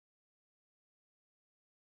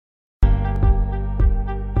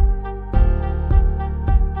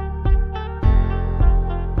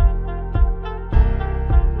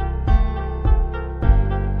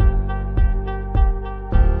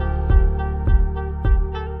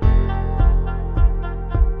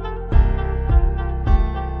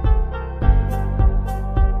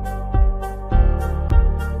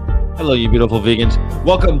Hello, you beautiful vegans.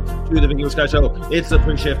 Welcome to the Vegan Sky Show. It's the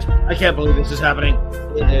Preshift. I can't believe this is happening.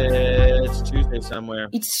 It's Tuesday somewhere.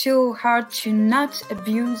 It's so hard to not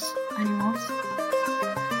abuse animals.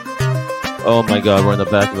 Oh my god, we're in the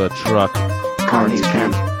back of a truck. Carnies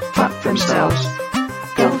can fuck themselves.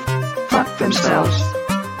 Go fuck themselves.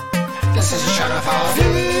 This is a channel for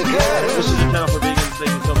vegans. This is the channel for vegans. Thank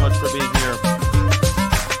you so much for being here.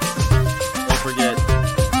 Don't forget.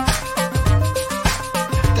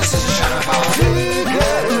 This is a channel for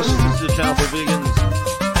vegans. This is the channel for vegans.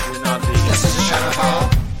 You're not vegan. This is a channel for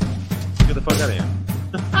Get the fuck out of here.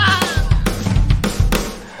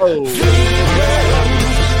 Oh.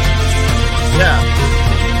 Yeah.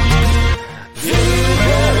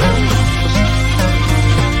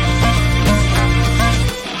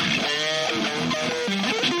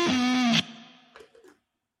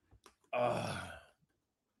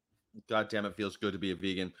 God damn, it feels good to be a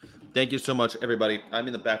vegan. Thank you so much, everybody. I'm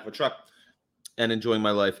in the back of a truck and enjoying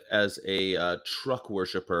my life as a truck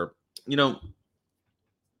worshiper. You know,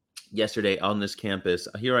 yesterday on this campus,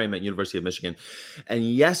 here I am at University of Michigan, and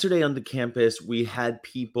yesterday on the campus, we had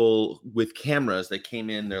people with cameras that came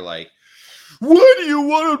in. They're like, why do you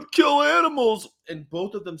want to kill animals? And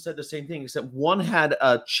both of them said the same thing, except one had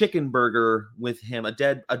a chicken burger with him, a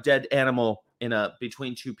dead animal in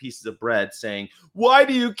between two pieces of bread, saying, why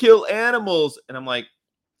do you kill animals? And I'm like,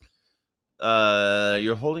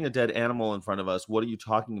 you're holding a dead animal in front of us. What are you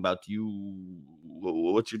talking about?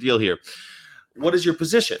 What's your deal here? What is your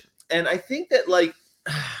position? And I think that, like,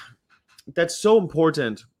 that's so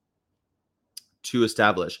important to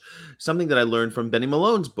establish. Something that I learned from Benny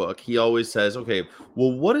Malone's book. He always says, okay,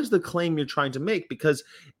 well, what is the claim you're trying to make? Because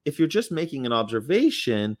if you're just making an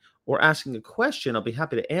observation or asking a question, I'll be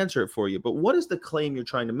happy to answer it for you. But what is the claim you're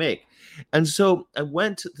trying to make? And so I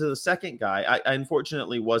went to the second guy. I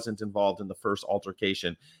unfortunately wasn't involved in the first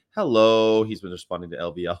altercation. Hello. He's been responding to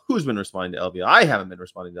LVL. Who's been responding to LVL? I haven't been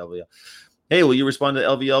responding to LVL. Hey, will you respond to the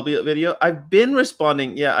LVL video? I've been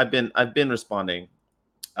responding. Yeah, I've been responding.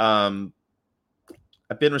 I've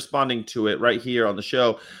been responding to it right here on the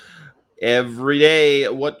show every day.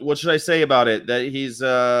 What should I say about it? That he's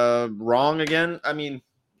wrong again? I mean,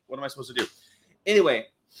 what am I supposed to do? Anyway,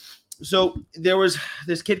 so there was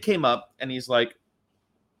this kid came up and he's like,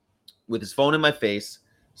 with his phone in my face,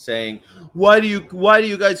 saying, why do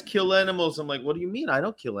you guys kill animals? I'm like, what do you mean? I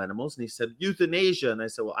don't kill animals. And he said, euthanasia. And I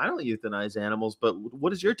said, well, I don't euthanize animals, but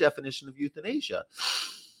what is your definition of euthanasia?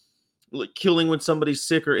 Like killing when somebody's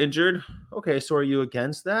sick or injured. Okay, so are you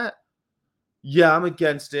against that? Yeah, I'm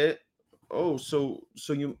against it. Oh, so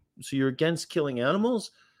you're against killing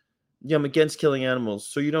animals? Yeah, I'm against killing animals.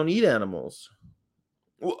 So you don't eat animals?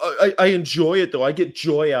 Well, I enjoy it though. I get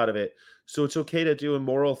joy out of it. So it's okay to do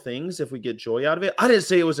immoral things if we get joy out of it? I didn't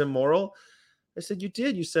say it was immoral. I said you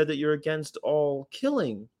did. You said that you're against all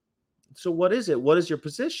killing. So what is it? What is your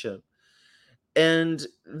position? And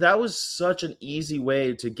that was such an easy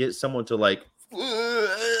way to get someone to like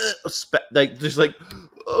just like,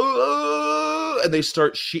 and they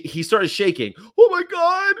start. He started shaking. Oh my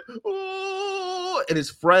god! Oh! And his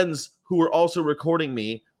friends who were also recording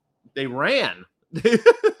me, they ran.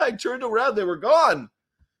 I turned around. They were gone.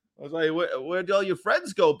 I was like, where did all your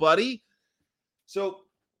friends go, buddy? So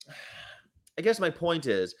I guess my point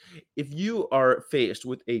is, if you are faced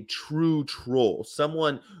with a true troll,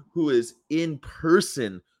 someone who is in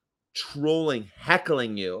person trolling,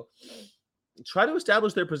 heckling you, try to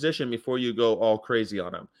establish their position before you go all crazy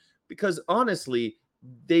on them. Because honestly,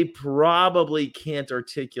 they probably can't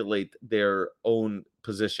articulate their own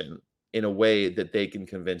position in a way that they can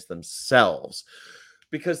convince themselves.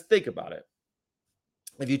 Because think about it.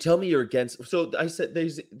 If you tell me you're against, so I said,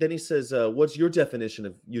 then he says, what's your definition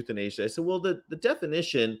of euthanasia? I said, well, the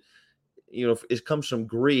definition, it comes from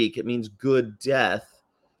Greek. It means good death.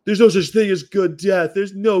 There's no such thing as good death.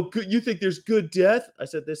 There's no good. You think there's good death? I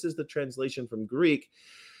said, this is the translation from Greek,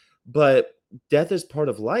 but death is part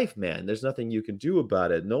of life, man. There's nothing you can do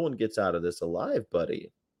about it. No one gets out of this alive,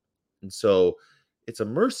 buddy. And so it's a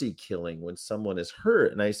mercy killing when someone is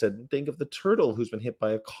hurt. And I said, think of the turtle who's been hit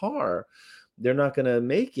by a car. They're not going to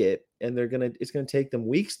make it, and it's going to take them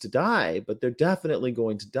weeks to die, but they're definitely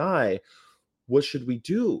going to die. What should we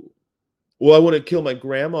do? Well, I want to kill my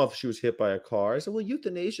grandma if she was hit by a car. I said, well,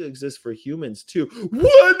 euthanasia exists for humans too.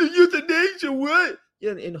 What? Euthanasia? What?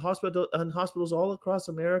 Yeah, in hospitals all across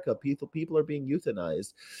America, people are being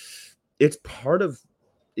euthanized. It's part of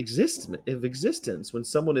existence when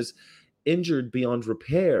someone is injured beyond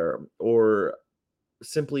repair, or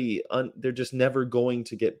simply they're just never going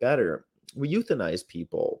to get better. We euthanize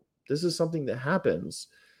people. This is something that happens.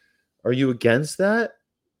 Are you against that?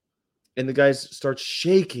 And the guy starts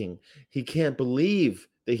shaking. He can't believe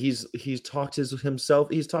that he's talked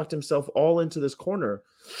himself all into this corner.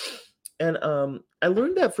 And I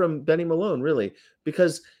learned that from Benny Malone, really,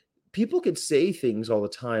 because people could say things all the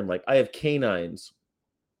time like, I have canines.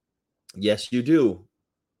 Yes, you do.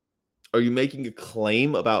 Are you making a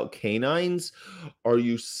claim about canines? Are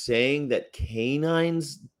you saying that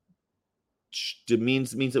canines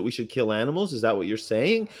means that we should kill animals? Is that what you're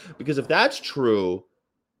saying? Because if that's true,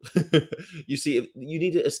 you see, you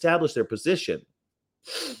need to establish their position,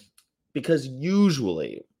 because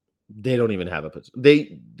usually they don't even have a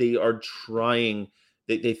position. They are trying.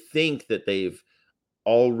 They think that they've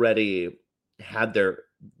already had their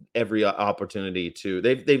every opportunity to.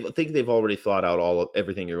 They think they've already thought out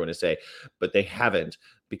everything you're going to say, but they haven't,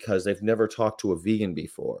 because they've never talked to a vegan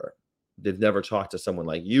before. They've never talked to someone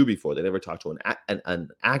like you before. They never talked to an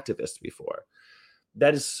activist before.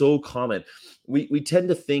 That is so common. We tend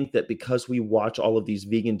to think that because we watch all of these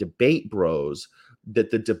vegan debate bros,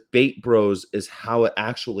 that the debate bros is how it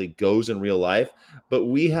actually goes in real life. But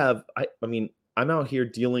I mean, I'm out here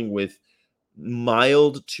dealing with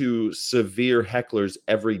mild to severe hecklers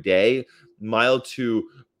every day, mild to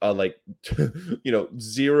like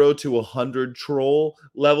 0 to 100 troll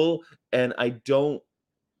level, and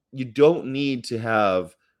you don't need to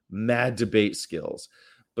have mad debate skills.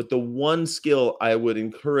 But the one skill I would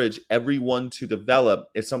encourage everyone to develop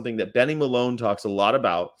is something that Benny Malone talks a lot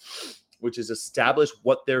about, which is establish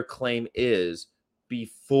what their claim is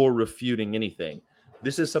before refuting anything.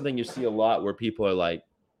 This is something you see a lot where people are like,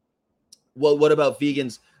 well, what about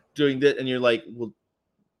vegans doing that? And you're like, well,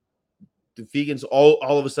 the vegans all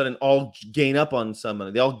of a sudden all gain up on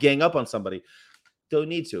somebody. They all gang up on somebody. Don't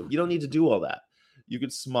need to. You don't need to do all that. You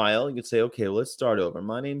could smile. You could say, okay, well, let's start over.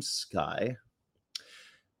 My name's Sky,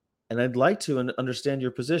 and I'd like to understand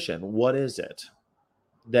your position. What is it?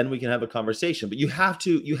 Then we can have a conversation. But you have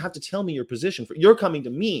to tell me your position. You're coming to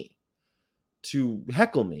me to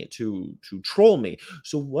heckle me, to troll me.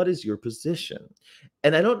 So what is your position?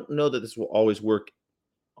 And I don't know that this will always work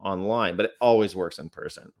online, but it always works in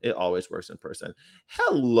person. It always works in person.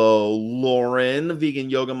 Hello, Lauren. Vegan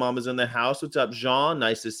Yoga Mom is in the house. What's up, Jean?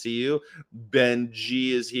 Nice to see you. Ben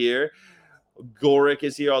G is here. Gorik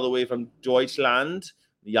is here all the way from Deutschland.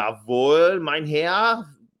 Jawohl, mein Herr.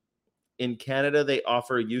 In Canada, they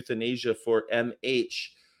offer euthanasia for MH.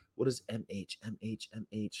 What is MH?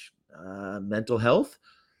 Mental health?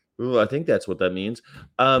 Ooh, I think that's what that means.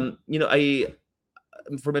 I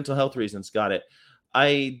for mental health reasons, got it.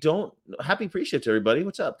 I don't. Happy Preshift, everybody.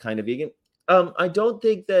 What's up, kind of vegan? I don't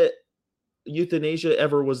think that euthanasia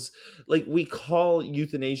ever was, like, we call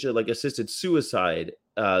euthanasia like assisted suicide.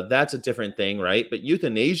 That's a different thing, right? But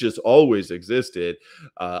euthanasia's always existed,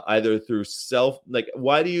 either through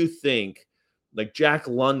why do you think like Jack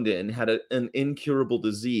London had an incurable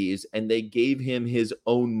disease and they gave him his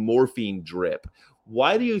own morphine drip?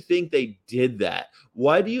 Why do you think they did that?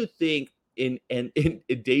 Why do you think in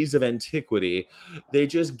days of antiquity they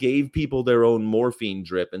just gave people their own morphine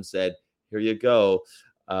drip and said, here you go,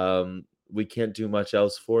 we can't do much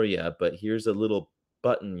else for you, but here's a little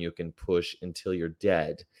button you can push until you're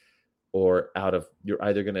dead, or you're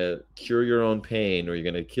either going to cure your own pain or you're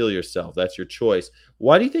going to kill yourself. That's your choice.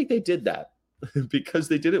 Why do you think they did that? Because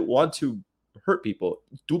they didn't want to hurt people.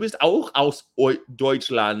 Du bist auch aus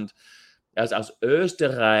Deutschland. Er ist aus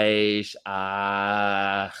Österreich.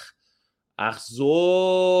 Ach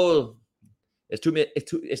so. Es tut mir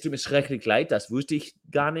schrecklich leid, das wusste ich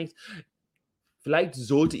gar nicht. Vielleicht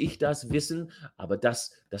sollte ich das wissen, aber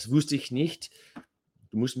das wusste ich nicht.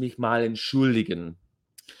 Du musst mich mal entschuldigen.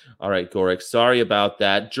 All right, Gorik, sorry about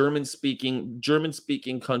that.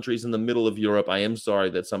 German-speaking countries in the middle of Europe, I am sorry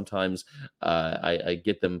that sometimes I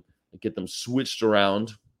get them switched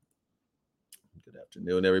around. Good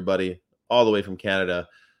afternoon, everybody, all the way from Canada.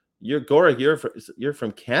 Gorik, you're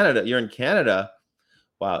from Canada. You're in Canada.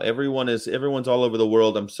 Wow, everyone's all over the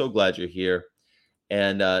world. I'm so glad you're here.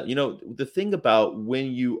 And the thing about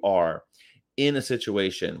when you are in a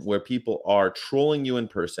situation where people are trolling you in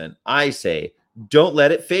person, I say, don't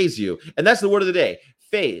let it phase you. And that's the word of the day.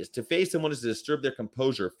 Phase. To phase someone is to disturb their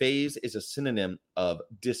composure. Phase is a synonym of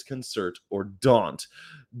disconcert or daunt.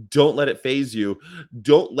 Don't let it phase you.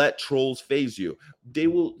 Don't let trolls phase you.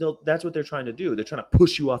 That's what they're trying to do. They're trying to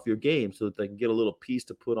push you off your game so that they can get a little piece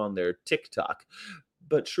to put on their TikTok.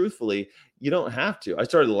 But truthfully, you don't have to. I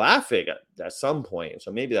started laughing at some point,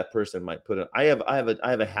 so maybe that person might put it. I have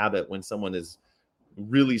a habit when someone is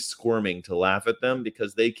really squirming to laugh at them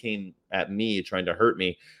because they came at me trying to hurt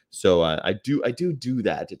me. So I do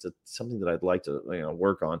that. It's something that I'd like to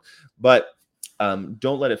work on. But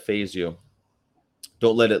don't let it phase you.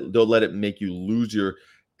 Don't let it make you lose your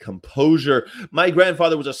composure. My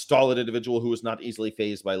grandfather was a stolid individual who was not easily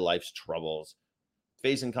fazed by life's troubles.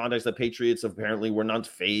 Phased in context, the patriots apparently were not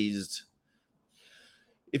phased.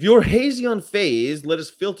 If you're hazy on phase, let us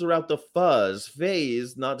filter out the fuzz.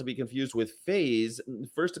 Phase, not to be confused with phase,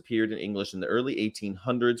 first appeared in English in the early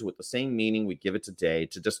 1800s with the same meaning we give it today,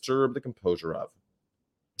 to disturb the composure of.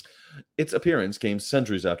 Its appearance came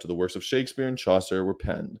centuries after the works of Shakespeare and Chaucer were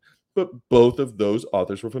penned, but both of those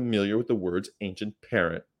authors were familiar with the word's ancient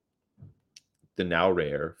parent, the now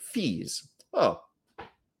rare fees. Oh,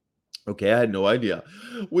 okay, I had no idea.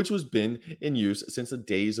 Which was been in use since the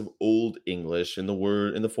days of Old English in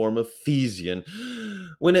the form of Phesian,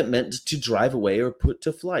 when it meant to drive away or put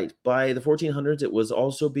to flight. By the 1400s, it was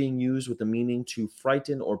also being used with the meaning to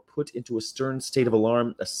frighten or put into a stern state of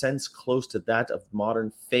alarm, a sense close to that of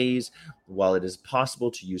modern phase. While it is possible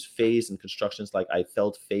to use phase in constructions like I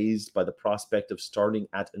felt phased by the prospect of starting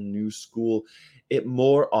at a new school, it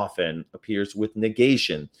more often appears with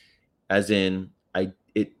negation, as in,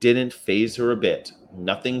 it didn't phase her a bit.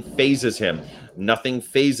 Nothing phases him. Nothing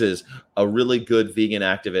phases a really good vegan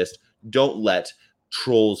activist. Don't let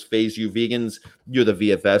trolls phase you, vegans. You're the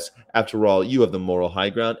VFS. After all, you have the moral high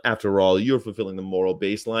ground. After all, you're fulfilling the moral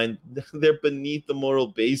baseline. They're beneath the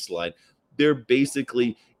moral baseline. They're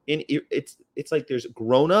basically it's like there's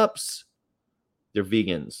grown-ups, they're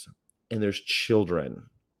vegans, and there's children.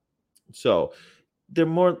 So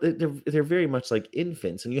they're very much like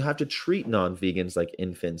infants, and you have to treat non-vegans like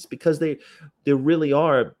infants, because they really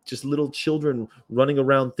are just little children running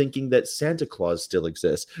around thinking that Santa Claus still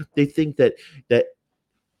exists. They think that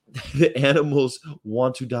the animals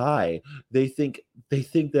want to die. They think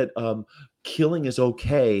that killing is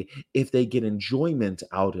okay if they get enjoyment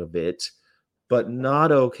out of it, but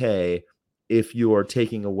not okay if you are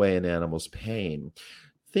taking away an animal's pain.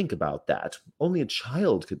 Think about that. Only a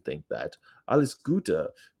child could think that. Alles Gute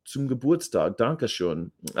zum Geburtstag.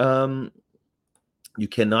 Dankeschön. You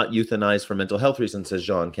cannot euthanize for mental health reasons, says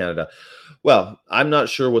Jean in Canada. Well, I'm not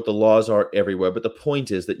sure what the laws are everywhere, but the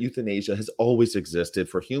point is that euthanasia has always existed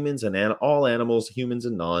for humans and all animals, humans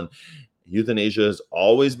and non. Euthanasia has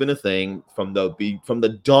always been a thing from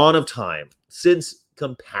the dawn of time, since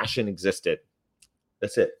compassion existed.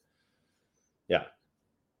 That's it. Yeah.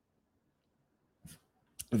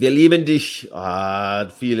 Wir lieben dich.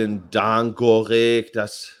 Vielen Dank, Gorek.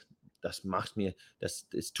 Das macht mir, das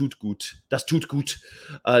tut gut. Das tut gut.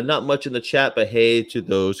 Not much in the chat, but hey to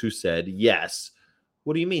those who said yes.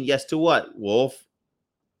 What do you mean? Yes to what, Wolf?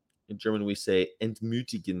 In German, we say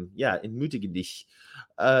entmutigen. Yeah, entmutigen dich.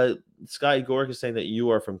 Sky Gork is saying that you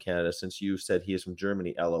are from Canada since you said he is from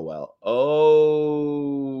Germany. LOL.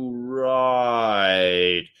 Oh,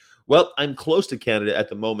 right. Well, I'm close to Canada at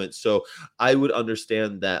the moment, so I would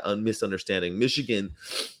understand that misunderstanding. Michigan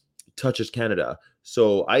touches Canada,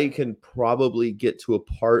 so I can probably get to a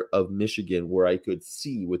part of Michigan where I could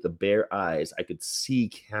see with the bare eyes. I could see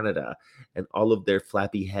Canada and all of their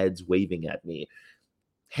flappy heads waving at me.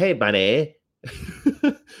 Hey, bunny.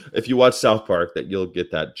 If you watch South Park, that you'll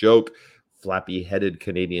get that joke. Flappy-headed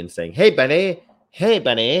Canadian saying, "Hey, bunny. Hey,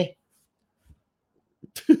 bunny."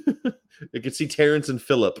 You can see Terrence and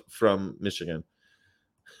Phillip from Michigan.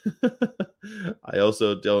 I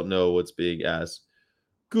also don't know what's being asked.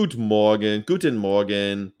 Guten Morgen.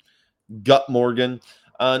 Gut Morgan.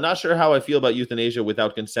 Not sure how I feel about euthanasia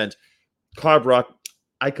without consent. Carbrock,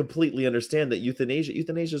 I completely understand that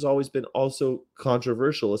euthanasia has always been also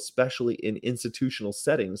controversial, especially in institutional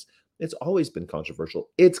settings. It's always been controversial.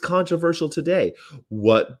 It's controversial today.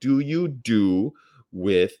 What do you do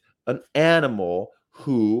with an animal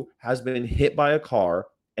who has been hit by a car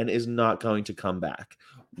and is not going to come back?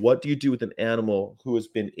 What do you do with an animal who has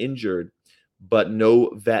been injured, but no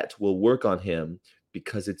vet will work on him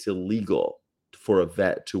because it's illegal for a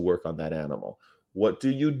vet to work on that animal? What do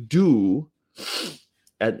you do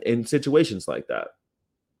in situations like that?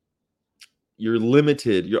 You're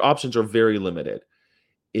limited. Your options are very limited.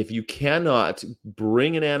 If you cannot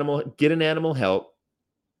get an animal help,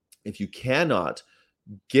 if you cannot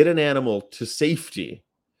get an animal to safety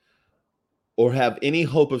or have any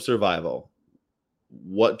hope of survival,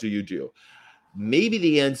 what do you do? Maybe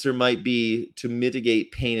the answer might be to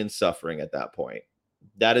mitigate pain and suffering at that point.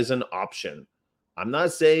 That is an option. I'm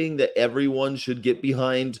not saying that everyone should get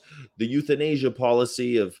behind the euthanasia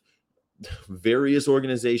policy of various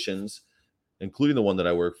organizations, including the one that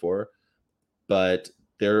I work for, but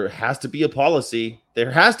there has to be a policy.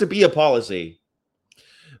 There has to be a policy.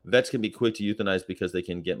 Vets can be quick to euthanize because they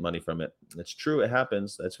can get money from it. That's true. It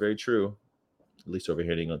happens. That's very true. At least over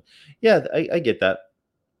here in England. Yeah, I get that.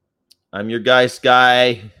 I'm your guy,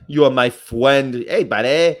 Sky. You are my friend. Hey,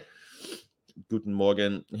 buddy. Guten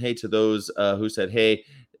Morgen. Hey to those who said, hey,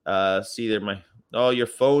 see there, your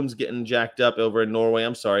phone's getting jacked up over in Norway.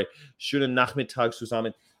 I'm sorry. Schönen Nachmittag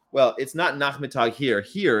zusammen. Well, it's not Nachmittag here.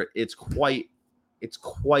 Here, it's quite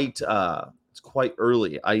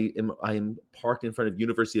early. I am parked in front of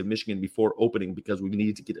University of Michigan before opening because we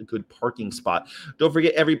need to get a good parking spot. Don't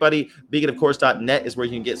forget, everybody, veganofcourse.net is where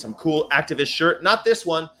you can get some cool activist shirt. Not this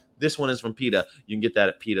one. This one is from PETA. You can get that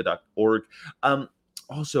at PETA.org.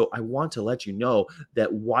 Also, I want to let you know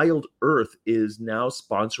that Wild Earth is now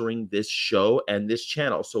sponsoring this show and this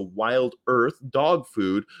channel. So Wild Earth dog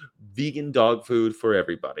food, vegan dog food for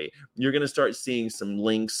everybody. You're going to start seeing some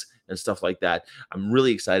links and stuff like that. I'm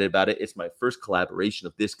really excited about it. It's my first collaboration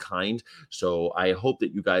of this kind. So I hope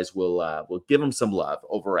that you guys will give them some love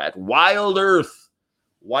over at Wild Earth.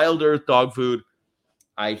 Wild Earth dog food.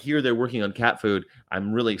 I hear they're working on cat food.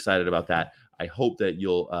 I'm really excited about that. I hope that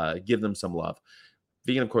you'll give them some love.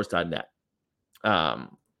 Veganofcourse.net.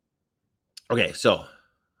 Okay, so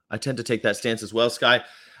I tend to take that stance as well, Sky.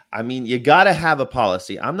 I mean, you got to have a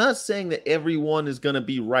policy. I'm not saying that everyone is going to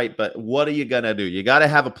be right, but what are you going to do? You got to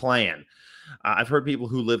have a plan. I've heard people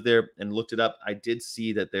who live there and looked it up. I did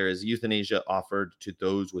see that there is euthanasia offered to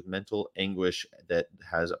those with mental anguish that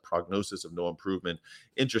has a prognosis of no improvement.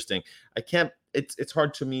 Interesting. It's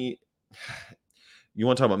hard to me. You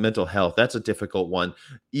want to talk about mental health? That's a difficult one.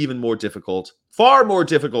 Even more difficult, far more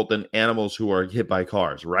difficult than animals who are hit by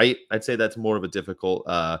cars, right? I'd say that's more of a difficult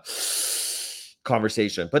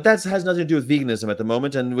conversation. But that has nothing to do with veganism at the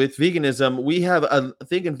moment. And with veganism, we have a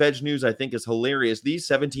thing in Veg News I think is hilarious. These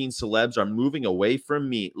 17 celebs are moving away from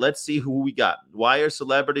meat. Let's see who we got. Why are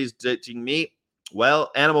celebrities ditching meat?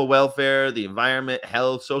 Well, animal welfare, the environment,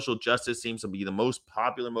 health, social justice seems to be the most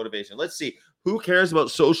popular motivation. Let's see. Who cares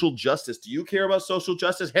about social justice? Do you care about social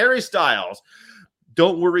justice? Harry Styles.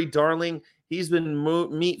 Don't worry, darling. He's been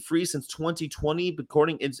meat-free since 2020.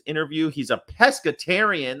 According to his interview, he's a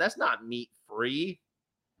pescatarian. That's not meat-free.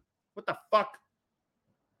 What the fuck?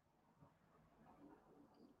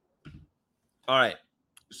 All right.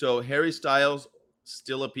 So Harry Styles,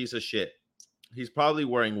 still a piece of shit. He's probably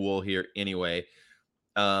wearing wool here anyway.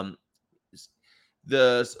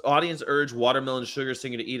 The audience urged Watermelon Sugar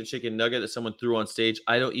Singer to eat a chicken nugget that someone threw on stage.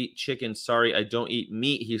 I don't eat chicken. Sorry, I don't eat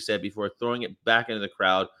meat, he said before throwing it back into the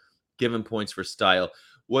crowd, giving points for style.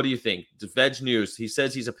 What do you think? The Veg News, he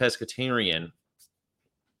says he's a pescatarian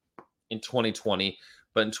in 2020,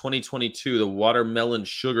 but in 2022, the Watermelon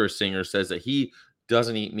Sugar Singer says that he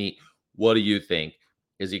doesn't eat meat. What do you think?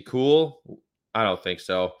 Is he cool? I don't think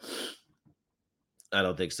so.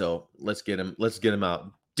 Let's get him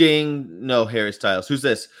out. Ding. No, Harry Styles. Who's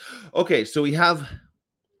this? Okay, so we have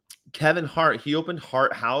Kevin Hart. He opened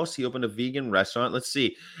Hart House. He opened a vegan restaurant. Let's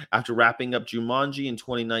see. After wrapping up Jumanji in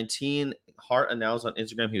 2019, Hart announced on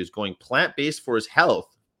Instagram he was going plant-based for his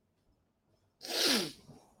health.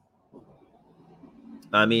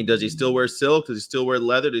 I mean, does he still wear silk? Does he still wear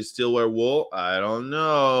leather? Does he still wear wool? I don't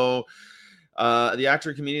know. The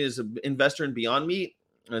actor comedian is an investor in Beyond Meat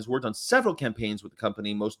and has worked on several campaigns with the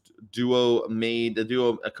company. Duo made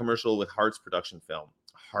a commercial with Hart's production film,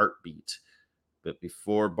 Heartbeat, but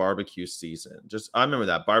before barbecue season. I remember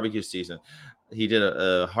that barbecue season. He did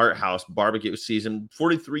a Hart House barbecue season.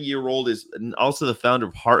 43-year-old is also the founder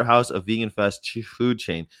of Hart House, a vegan fast food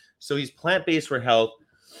chain. So he's plant-based for health.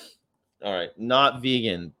 All right, not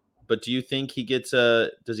vegan. But do you think he gets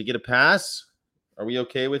does he get a pass? Are we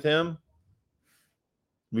okay with him?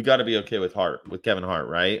 We got to be okay with Kevin Hart,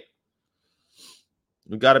 right?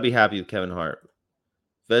 We got to be happy with Kevin Hart.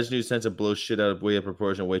 Veg News tends to blow shit out of way of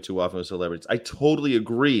proportion way too often with celebrities. I totally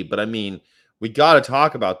agree, but I mean, we got to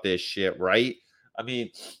talk about this shit, right? I mean,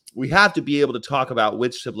 we have to be able to talk about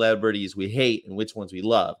which celebrities we hate and which ones we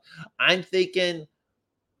love. I'm thinking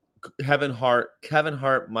Kevin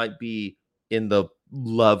Hart might be in the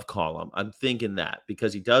love column. I'm thinking that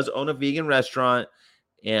because he does own a vegan restaurant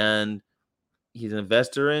and he's an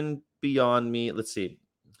investor in Beyond Meat. Let's see.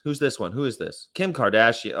 Who's this one? Who is this? Kim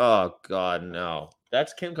Kardashian. Oh, God, no.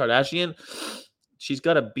 That's Kim Kardashian? She's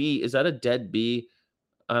got a bee. Is that a dead bee?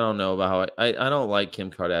 I don't know about how I don't like Kim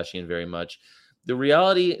Kardashian very much. The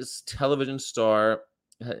reality television star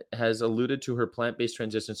has alluded to her plant-based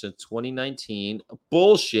transition since 2019.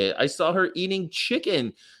 Bullshit. I saw her eating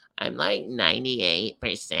chicken. I'm like 98%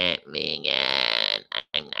 vegan.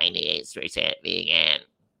 I'm 98% vegan.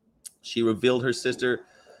 She revealed her sister,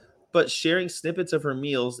 but sharing snippets of her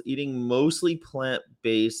meals, eating mostly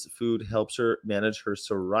plant-based food helps her manage her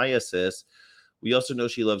psoriasis. We also know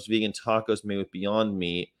she loves vegan tacos made with Beyond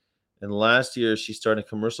Meat. And last year, she started a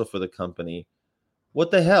commercial for the company.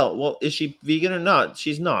 What the hell? Well, is she vegan or not?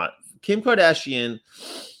 She's not. Kim Kardashian,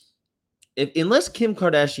 unless Kim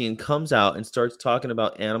Kardashian comes out and starts talking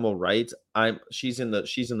about animal rights, she's in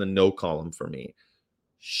the no column for me.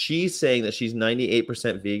 She's saying that she's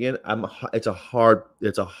 98% vegan. It's a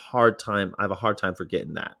hard time. I have a hard time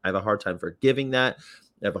forgetting that. I have a hard time forgiving that.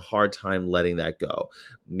 I have a hard time letting that go.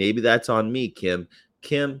 Maybe that's on me, Kim.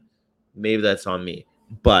 Kim, maybe that's on me.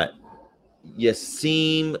 But you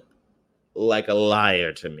seem like a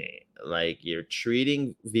liar to me. Like you're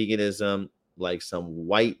treating veganism like some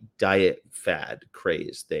white diet fad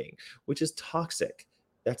craze thing, which is toxic.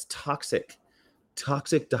 That's toxic.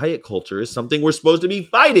 Toxic diet culture is something we're supposed to be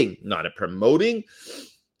fighting, not promoting.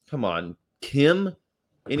 Come on, Kim.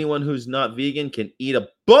 Anyone who's not vegan can eat a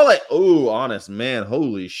bullet. Oh, honest man.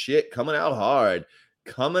 Holy shit. Coming out hard.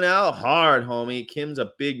 Coming out hard, homie. Kim's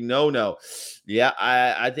a big no-no. Yeah,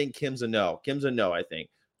 I think Kim's a no. Kim's a no, I think.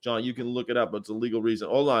 John, you can look it up, but it's a legal reason.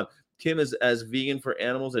 Hold on. Kim is as vegan for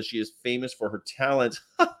animals as she is famous for her talent.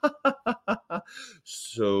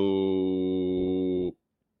 So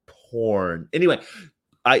porn. Anyway,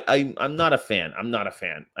 I'm not a fan. I'm not a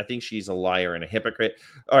fan. I think she's a liar and a hypocrite.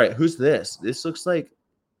 All right, who's this? This looks like,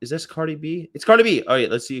 is this Cardi B? It's Cardi B. All right,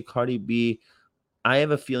 let's see Cardi B. I have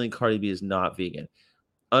a feeling Cardi B is not vegan.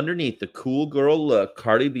 Underneath the cool girl look,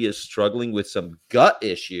 Cardi B is struggling with some gut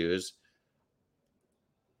issues.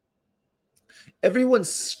 Everyone's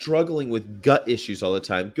struggling with gut issues all the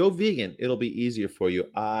time. Go vegan. It'll be easier for you.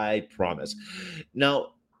 I promise.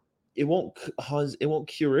 Now, it won't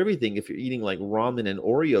cure everything if you're eating like ramen and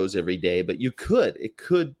Oreos every day, but you could.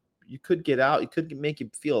 You could get out. It could make you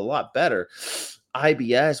feel a lot better.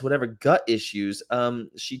 IBS, whatever gut issues.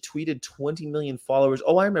 She tweeted 20 million followers.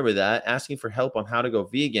 Oh, I remember that. Asking for help on how to go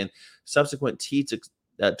vegan. Subsequent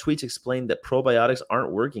tweets explained that probiotics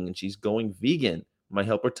aren't working and she's going vegan. Might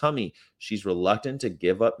help her tummy. She's reluctant to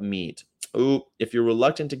give up meat. Ooh, if you're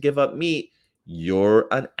reluctant to give up meat, you're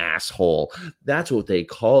an asshole. That's what they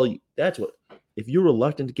call you. If you're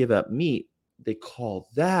reluctant to give up meat, they call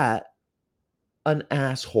that an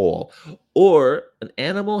asshole or an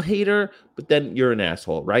animal hater, but then you're an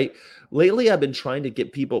asshole, right? Lately, I've been trying to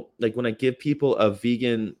get people, like when I give people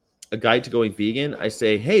a guide to going vegan, I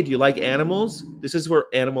say, hey, do you like animals? This is for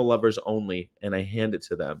animal lovers only. And I hand it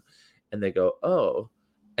to them and they go, oh.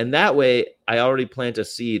 And that way I already plant a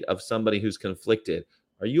seed of somebody who's conflicted.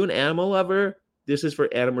 Are you an animal lover? This is for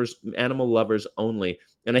animal lovers only.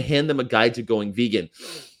 And I hand them a guide to going vegan.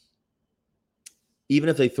 Even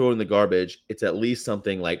if they throw it in the garbage, it's at least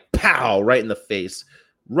something like pow, right in the face,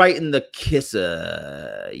 right in the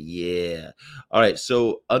kisser. Yeah. All right.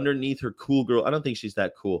 So underneath her cool girl, I don't think she's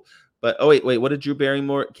that cool. But wait. What did Drew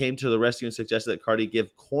Barrymore came to the rescue and suggested that Cardi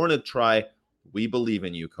give corn a try? We believe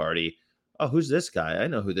in you, Cardi. Oh, who's this guy? I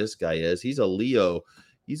know who this guy is. He's a Leo.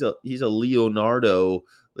 He's a Leonardo.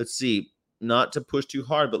 Let's see. Not to push too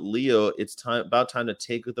hard, but Leo, it's about time to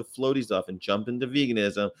take the floaties off and jump into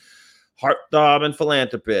veganism. Heartthrob and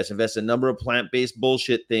philanthropist, invests a number of plant-based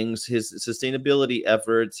bullshit things. His sustainability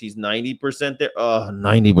efforts, he's 90% there. Oh,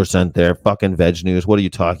 90% there. Fucking veg news. What are you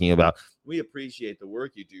talking about? We appreciate the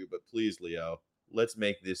work you do, but please, Leo, let's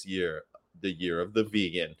make this year the year of the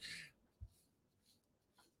vegan.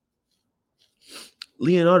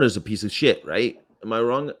 Leonardo's a piece of shit, right? Am I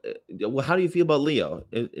wrong? Well, how do you feel about Leo?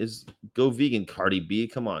 Is go vegan, Cardi B?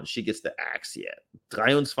 Come on, she gets the axe yet.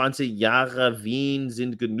 23 Jahre Wien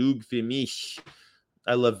sind genug für mich.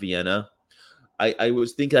 I love Vienna. I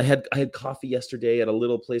was thinking I had coffee yesterday at a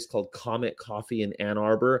little place called Comet Coffee in Ann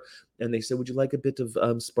Arbor, and they said, "Would you like a bit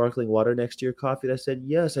of sparkling water next to your coffee?" And I said,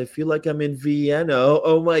 "Yes." I feel like I'm in Vienna.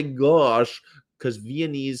 Oh my gosh, because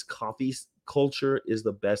Viennese coffee culture is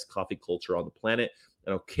the best coffee culture on the planet. I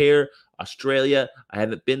don't care. Australia, I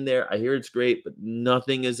haven't been there. I hear it's great, but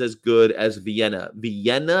nothing is as good as Vienna.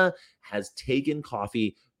 Vienna has taken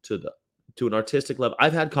coffee to an artistic level.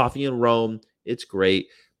 I've had coffee in Rome. It's great,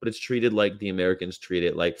 but it's treated like the Americans treat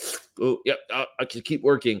it. Like, oh, yeah, I can keep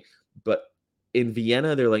working. But in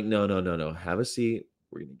Vienna, they're like, no. Have a seat.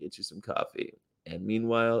 We're going to get you some coffee. And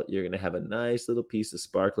meanwhile, you're going to have a nice little piece of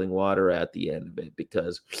sparkling water at the end of it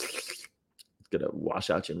because gonna wash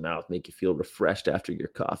out your mouth, make you feel refreshed after your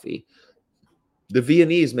coffee. The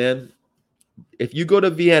Viennese, man, if you go to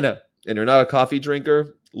Vienna and you're not a coffee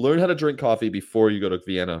drinker, learn how to drink coffee before you go to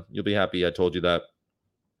Vienna. You'll be happy I told you that.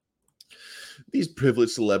 These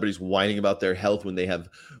privileged celebrities whining about their health when they have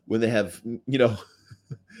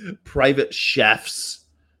private chefs.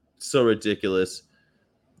 So ridiculous.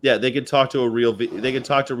 Yeah, they can talk to real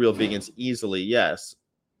vegans easily. Yes.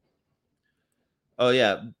 Oh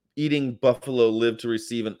yeah. Eating buffalo lived to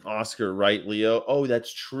receive an Oscar, right, Leo? Oh,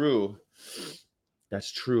 that's true.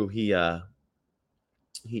 That's true. He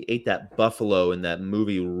ate that buffalo in that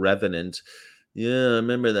movie Revenant. Yeah, I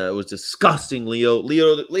remember that. It was disgusting, Leo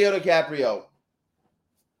DiCaprio.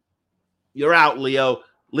 You're out, Leo.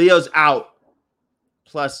 Leo's out.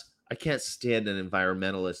 Plus, I can't stand an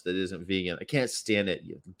environmentalist that isn't vegan. I can't stand it,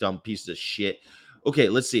 you dumb piece of shit. Okay,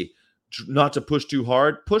 let's see. Not to push too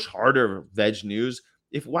hard. Push harder, Veg News.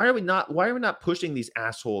 Why are we not pushing these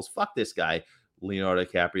assholes? Fuck this guy. Leonardo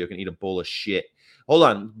DiCaprio can eat a bowl of shit. Hold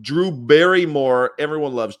on. Drew Barrymore.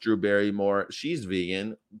 Everyone loves Drew Barrymore. She's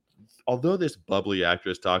vegan. Although this bubbly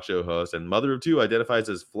actress, talk show host, and mother of two identifies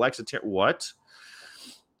as flexitarian. What?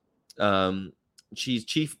 She's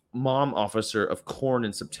chief mom officer of Korn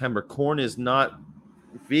in September. Korn is not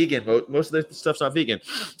vegan. Most of the stuff's not vegan.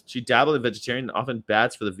 She dabbled in vegetarian and often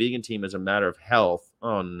bats for the vegan team as a matter of health.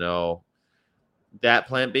 Oh, no. That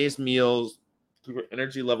plant-based meals keep her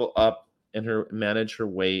energy level up and manage her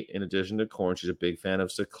weight. In addition to Korn, she's a big fan of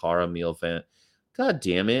Sakara meal fan. God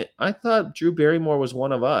damn it. I thought Drew Barrymore was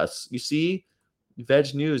one of us. You see,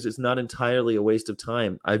 Veg News is not entirely a waste of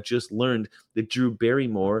time. I've just learned that Drew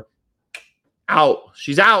Barrymore out.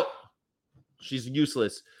 She's out. She's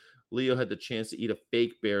useless. Leo had the chance to eat a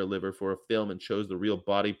fake bear liver for a film and chose the real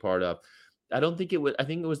body part up. I think it was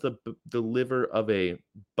the liver of a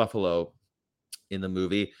buffalo in the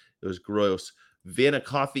movie. It was gross. Vienna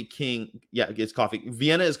Coffee King. Yeah, it's coffee.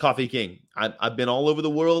 Vienna is Coffee King. I've been all over the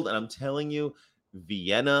world, and I'm telling you,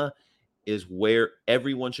 Vienna is where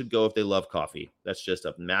everyone should go if they love coffee. That's just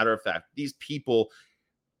a matter of fact. These people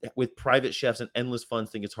with private chefs and endless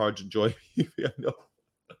funds think it's hard to enjoy. I know.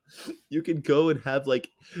 You can go and have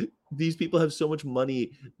these people have so much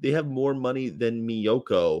money. They have more money than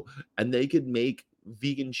Miyoko, and they could make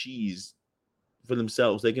vegan cheese for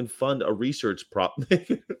themselves. They can fund a research prop.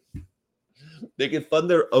 They can fund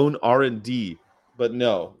their own R&D, but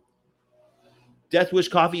no. Death Wish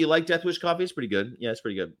coffee. You like Death Wish coffee? It's pretty good. Yeah, it's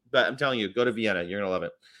pretty good. But I'm telling you, go to Vienna. You're going to love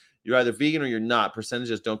it. You're either vegan or you're not.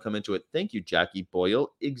 Percentages don't come into it. Thank you, Jackie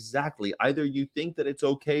Boyle. Exactly. Either you think that it's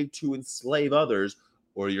okay to enslave others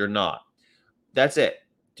or you're not. That's it.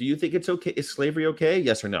 Do you think it's okay? Is slavery okay?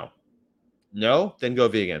 Yes or no? No? Then go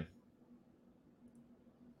vegan.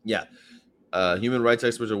 Yeah. Human rights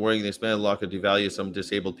experts are worrying the expanded law could devalue some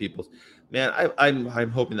disabled people. Man,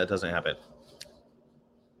 I'm hoping that doesn't happen.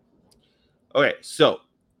 Okay, so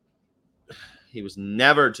he was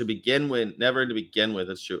never to begin with.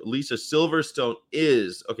 That's true. Elisa Silverstone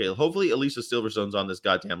is okay. Hopefully, Elisa Silverstone's on this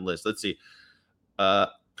goddamn list. Let's see.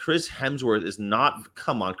 Chris Hemsworth is not.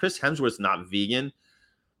 Come on, Chris Hemsworth's not vegan.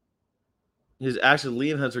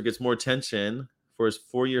 Liam Hemsworth gets more attention for his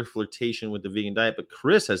 4-year flirtation with the vegan diet, but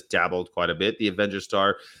Chris has dabbled quite a bit. The Avengers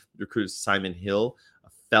star recruits Simon Hill, a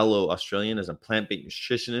fellow Australian, as a plant-based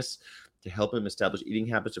nutritionist to help him establish eating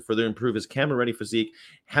habits to further improve his camera-ready physique.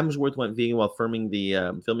 Hemsworth went vegan while filming the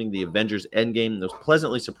Avengers Endgame and was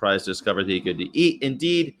pleasantly surprised to discover that he could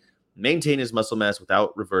indeed maintain his muscle mass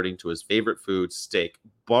without reverting to his favorite food, steak.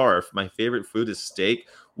 Barf, my favorite food is steak.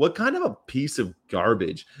 What kind of a piece of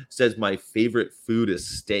garbage says my favorite food is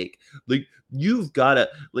steak? Like, you've got to,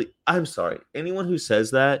 I'm sorry. Anyone who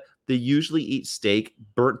says that, they usually eat steak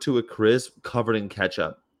burnt to a crisp, covered in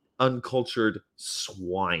ketchup. Uncultured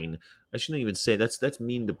swine. I shouldn't even say that's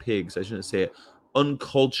mean to pigs. I shouldn't say it.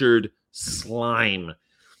 Uncultured slime.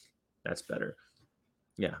 That's better.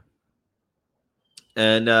 Yeah.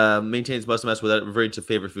 And maintains muscle mass without reverting to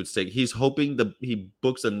favorite food, steak. He's hoping he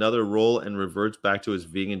books another role and reverts back to his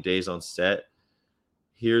vegan days on set.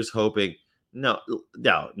 Here's hoping. No.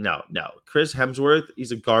 Chris Hemsworth,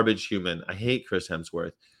 he's a garbage human. I hate Chris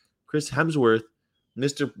Hemsworth. Chris Hemsworth,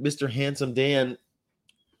 Mr. Handsome Dan,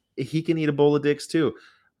 he can eat a bowl of dicks too.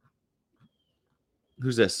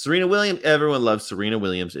 Who's this? Serena Williams. Everyone loves Serena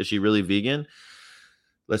Williams. Is she really vegan?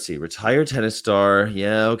 Let's see. Retired tennis star.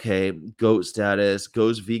 Yeah, okay. GOAT status.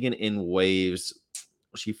 Goes vegan in waves.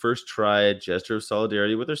 She first tried gesture of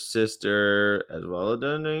solidarity with her sister, as well as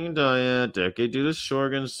a diet, decade due to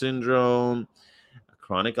Sjogren's syndrome, a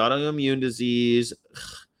chronic autoimmune disease.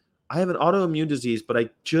 I have an autoimmune disease, but I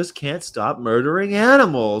just can't stop murdering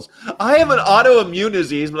animals. I have an autoimmune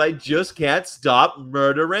disease, but I just can't stop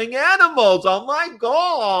murdering animals. Oh my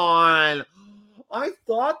God. I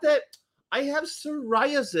thought that I have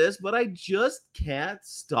psoriasis, but I just can't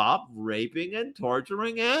stop raping and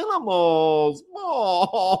torturing animals.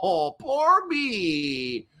 Oh, poor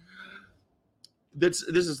me. This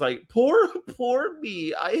is like, poor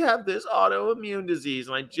me. I have this autoimmune disease,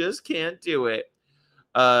 and I just can't do it.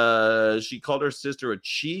 She called her sister a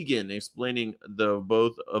Chegan, explaining the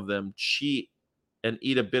both of them cheat and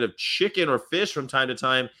eat a bit of chicken or fish from time to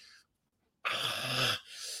time.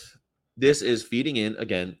 This is feeding in,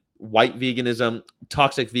 again, white veganism,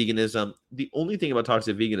 toxic veganism. The only thing about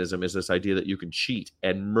toxic veganism is this idea that you can cheat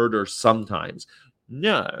and murder sometimes.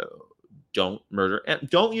 No, don't murder.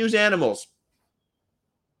 Don't use animals.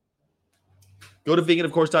 Go to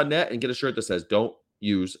veganofcourse.net and get a shirt that says "Don't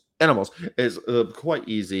use animals." It's quite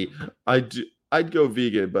easy. I'd go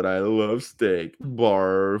vegan, but I love steak.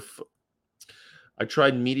 Barf. I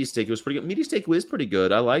tried meaty steak. It was pretty good. Meaty steak is pretty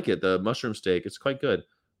good. I like it. The mushroom steak, it's quite good.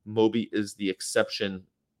 Moby is the exception.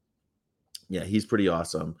 Yeah, he's pretty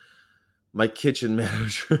awesome. My kitchen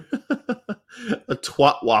manager, a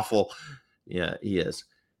twat waffle. Yeah, he is.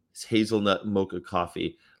 It's hazelnut mocha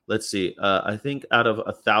coffee. Let's see. I think out of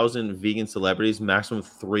 1,000 vegan celebrities, maximum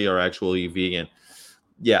 3 are actually vegan.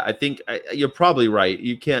 Yeah, I think you're probably right.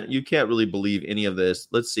 You can't really believe any of this.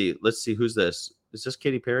 Let's see. Who's this? Is this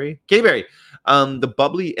Katy Perry? Katy Perry, the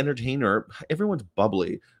bubbly entertainer. Everyone's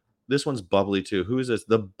bubbly. This one's bubbly too. Who is this?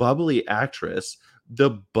 The bubbly actress,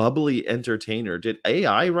 the bubbly entertainer. Did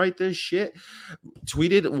AI write this shit?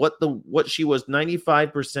 Tweeted what she was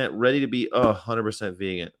 95% ready to be 100%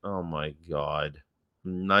 vegan. Oh my god.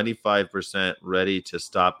 95% ready to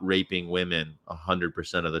stop raping women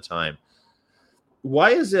 100% of the time.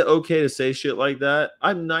 Why is it okay to say shit like that?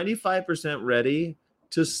 I'm 95% ready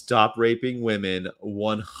to stop raping women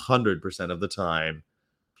 100% of the time.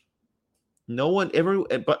 No one ever,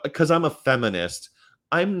 but because I'm a feminist,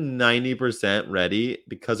 I'm 90% ready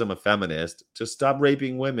because I'm a feminist to stop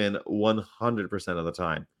raping women 100% of the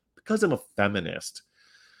time because I'm a feminist.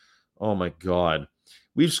 Oh my God.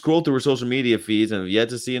 We've scrolled through her social media feeds and have yet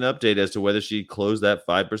to see an update as to whether she closed that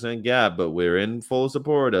 5% gap, but we're in full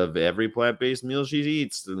support of every plant-based meal she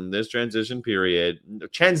eats in this transition period.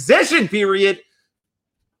 Transition period?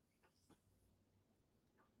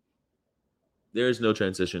 There is no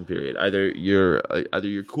transition period. Either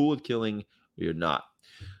you're cool with killing or you're not.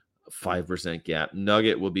 5% gap.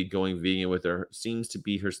 Nugget will be going vegan with her. Seems to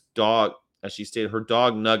be her dog, as she stated, her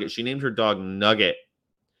dog Nugget. She named her dog Nugget.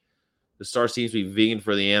 The star seems to be vegan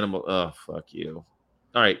for the animal. Oh, fuck you.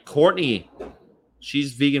 All right, Courtney.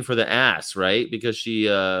 She's vegan for the ass, right? Because she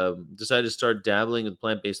decided to start dabbling with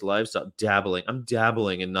plant-based lifestyle. Dabbling. I'm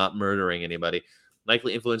dabbling and not murdering anybody.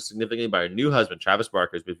 Likely influenced significantly by her new husband, Travis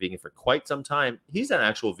Barker, has been vegan for quite some time. He's an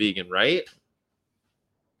actual vegan, right?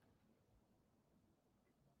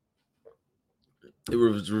 It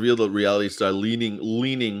was revealed that reality star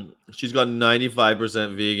leaning. She's got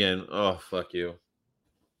 95% vegan. Oh, fuck you.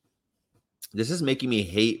 This is making me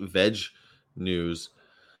hate veg news.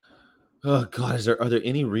 Oh God, are there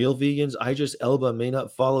any real vegans? Idris Elba may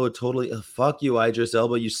not follow a totally. Fuck you, Idris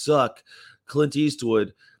Elba, you suck. Clint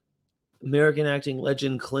Eastwood, American acting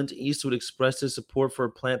legend Clint Eastwood expressed his support for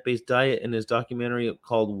a plant-based diet in his documentary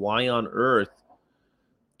called "Why on Earth: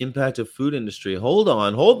 Impact of Food Industry." Hold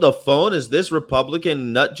the phone. Is this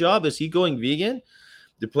Republican nut job? Is he going vegan?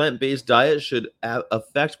 The plant-based diet should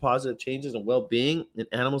affect positive changes in well-being in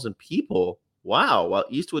animals and people. Wow. While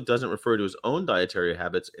Eastwood doesn't refer to his own dietary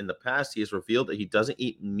habits, in the past he has revealed that he doesn't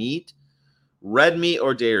eat meat, red meat,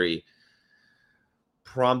 or dairy.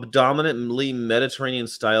 Predominantly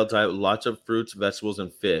Mediterranean-style diet with lots of fruits, vegetables,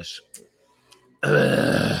 and fish.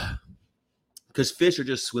 Because fish are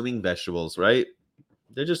just swimming vegetables, right?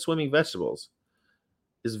 They're just swimming vegetables.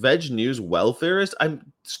 Is Veg News welfareist?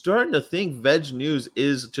 I'm starting to think Veg News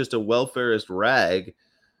is just a welfareist rag.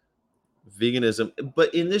 Veganism.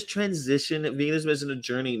 But in this transition, veganism isn't a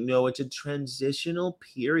journey. No, it's a transitional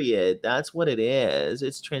period. That's what it is.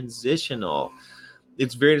 It's transitional.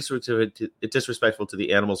 It's very disrespectful to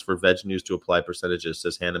the animals for Veg News to apply percentages,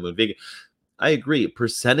 says Hannah Moon Vegan. I agree.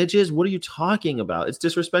 Percentages? What are you talking about? It's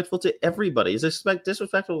disrespectful to everybody. It's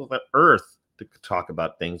disrespectful to the earth to talk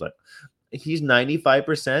about things like he's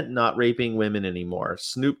 95% not raping women anymore.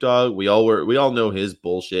 Snoop Dogg, we all know his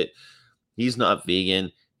bullshit. He's not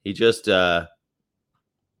vegan. He just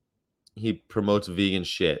he promotes vegan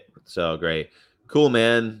shit. So great. Cool,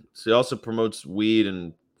 man. So he also promotes weed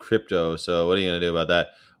and crypto. So what are you gonna do about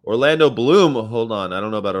that? Orlando Bloom. Hold on. I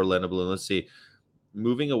don't know about Orlando Bloom. Let's see.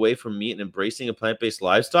 Moving away from meat and embracing a plant-based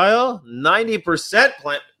lifestyle. 90%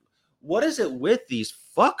 plant. What is it with these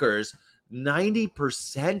fuckers?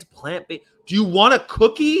 90% plant-based. Do you want a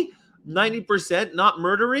cookie? 90% not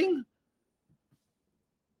murdering?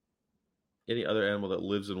 Any other animal that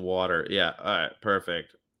lives in water. Yeah, all right,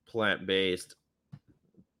 perfect. Plant-based.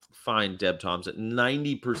 Fine, Deb Thompson.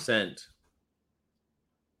 90%.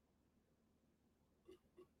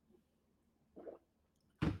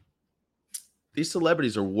 These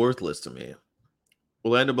celebrities are worthless to me.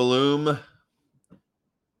 Orlando Bloom.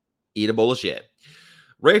 Eat a bowl of shit.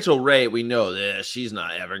 Rachel Ray, we know this. She's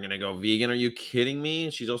not ever going to go vegan. Are you kidding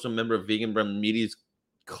me? She's also a member of Vegan Brand Media's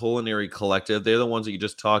Culinary Collective. They're the ones that you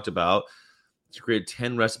just talked about. She created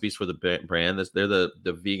 10 recipes for the brand. They're the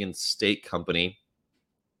vegan steak company.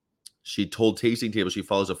 She told Tasting Table she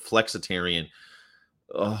follows a flexitarian.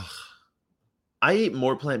 Ugh. I eat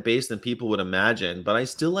more plant-based than people would imagine, but I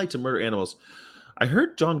still like to murder animals. I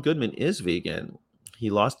heard John Goodman is vegan. He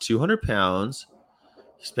lost 200 pounds.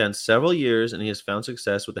 He spent several years, and he has found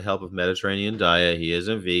success with the help of Mediterranean diet. He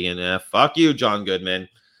isn't vegan. Fuck you, John Goodman.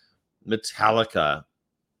 Metallica.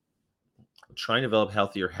 Trying to develop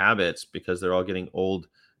healthier habits because they're all getting old.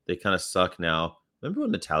 They kind of suck now. Remember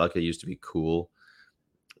when Metallica used to be cool?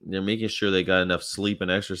 They're making sure they got enough sleep and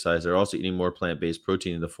exercise. They're also eating more plant-based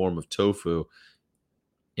protein in the form of tofu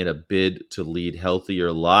in a bid to lead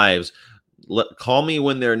healthier lives. Call me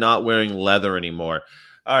when they're not wearing leather anymore.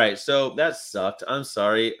 All right, so that sucked. I'm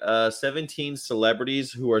sorry. 17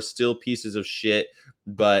 celebrities who are still pieces of shit,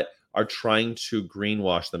 but are trying to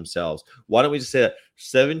greenwash themselves. Why don't we just say that?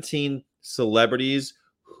 17 celebrities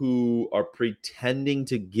who are pretending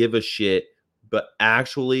to give a shit, but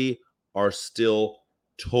actually are still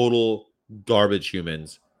total garbage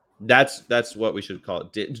humans. That's what we should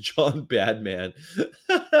call it. John Badman.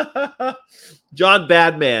 John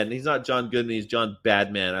Badman. He's not John Goodman. He's John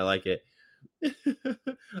Badman. I like it. I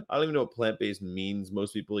don't even know what plant-based means.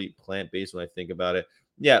 Most people eat plant-based when I think about it.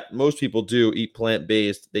 Yeah, most people do eat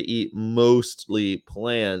plant-based. They eat mostly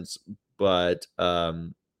plants, but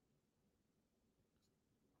yeah,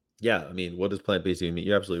 I mean, what does plant-based even mean?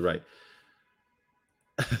 You're absolutely right.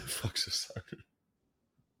 Fuck society.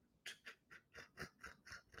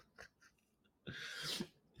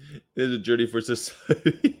 It is a journey for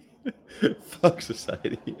society. Fuck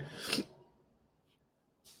society.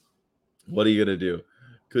 What are you going to do?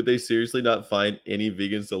 Could they seriously not find any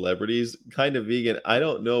vegan celebrities? Kind of vegan. I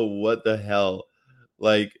don't know what the hell,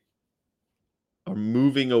 like, are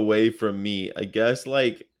moving away from me. I guess,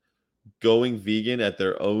 like, going vegan at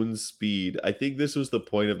their own speed. I think this was the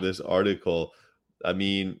point of this article. I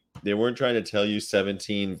mean, they weren't trying to tell you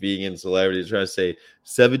 17 vegan celebrities. They're trying to say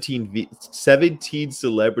 17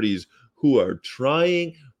 celebrities who are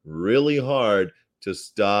trying really hard to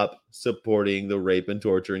stop supporting the rape and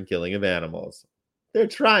torture and killing of animals. They're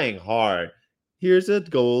trying hard. Here's a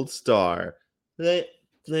gold star. They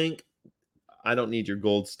think I don't need your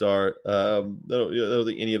gold star. I don't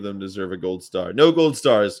think any of them deserve a gold star. No gold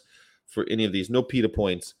stars for any of these. No PETA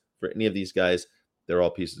points for any of these guys. They're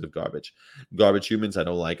all pieces of garbage. Garbage humans, I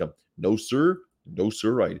don't like them. No, sir. No,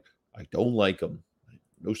 sir. I don't like them.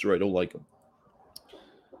 No, sir. I don't like them.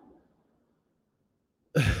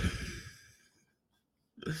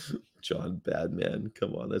 John Badman.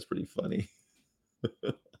 Come on. That's pretty funny.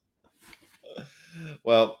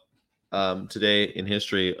 Well, today in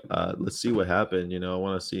history, let's see what happened. I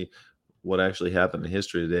want to see what actually happened in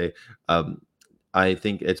history today. I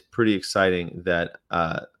think it's pretty exciting that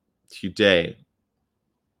today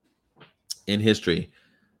in history,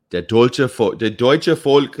 the Deutsche Volk,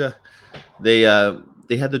 they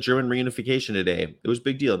had the German reunification today. It was a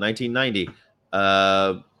big deal. 1990,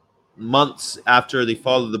 months after the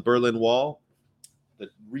fall of the Berlin Wall, the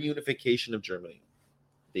reunification of Germany.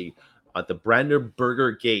 At the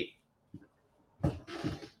Brandenburger Gate.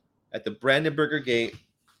 At the Brandenburger Gate,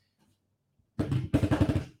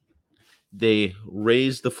 they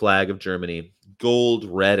raised the flag of Germany. Gold,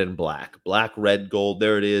 red, and black. Black, red, gold.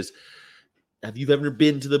 There it is. Have you ever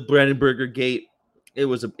been to the Brandenburger Gate?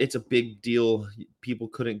 It's a big deal. People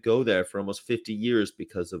couldn't go there for almost 50 years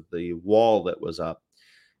because of the wall that was up.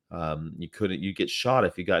 You get shot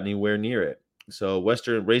if you got anywhere near it. So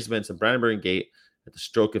Western raised events at Brandenburger Gate at the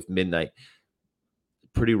stroke of midnight.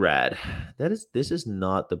 Pretty rad. This is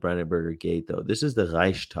not the Brandenburger Gate though. This is the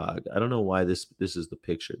Reichstag. I don't know why this is the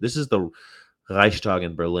picture. This is the Reichstag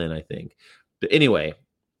in Berlin, I think. But anyway,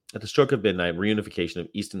 at the stroke of midnight, reunification of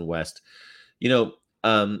East and West.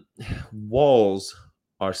 Walls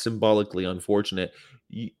are symbolically unfortunate.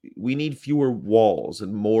 We need fewer walls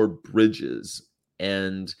and more bridges.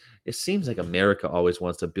 And it seems like America always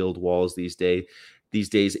wants to build walls these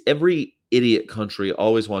days. Every idiot country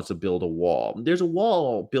always wants to build a wall. There's a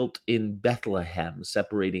wall built in Bethlehem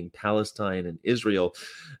separating Palestine and Israel.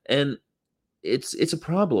 And it's a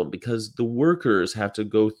problem because the workers have to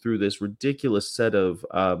go through this ridiculous set of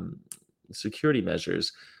security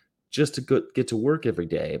measures just to get to work every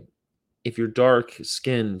day. If you're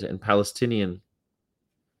dark-skinned and Palestinian,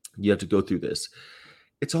 you have to go through this.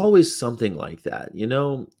 It's always something like that,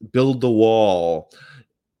 build the wall.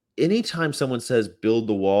 Anytime someone says build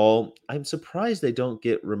the wall, I'm surprised they don't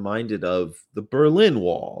get reminded of the Berlin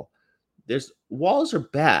Wall. walls are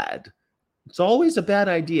bad. It's always a bad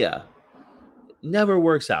idea. Never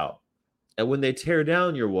works out. And when they tear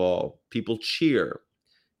down your wall, people cheer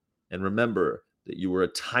and remember that you were a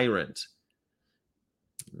tyrant.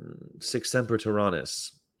 Sic semper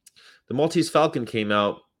tyrannis. The Maltese Falcon came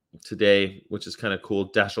out today, which is kind of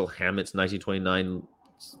cool. Dashiell Hammett's 1929,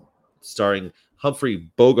 starring Humphrey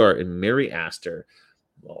Bogart and Mary Astor.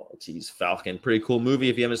 Maltese Falcon, pretty cool movie.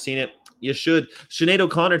 If you haven't seen it, you should. Sinead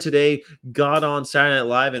O'Connor today got on Saturday Night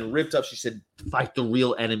Live and ripped up. She said, "Fight the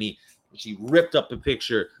real enemy." She ripped up a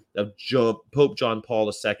picture of Pope John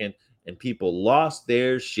Paul II, and people lost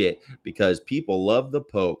their shit because people love the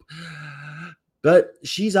Pope. But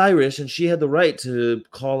she's Irish, and she had the right to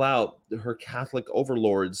call out her Catholic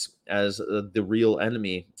overlords as the real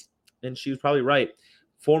enemy. And she was probably right.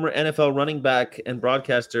 Former NFL running back and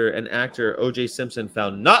broadcaster and actor O.J. Simpson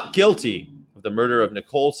found not guilty of the murder of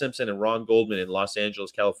Nicole Simpson and Ron Goldman in Los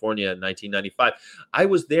Angeles, California in 1995. I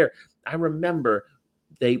was there. I remember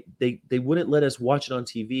they wouldn't let us watch it on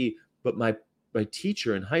TV, but my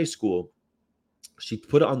teacher in high school, she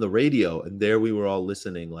put it on the radio, and there we were all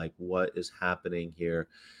listening, like, what is happening here?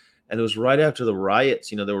 And it was right after the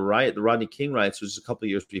riots. The Rodney King riots was a couple of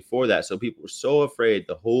years before that. So people were so afraid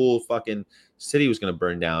the whole fucking city was going to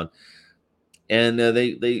burn down. And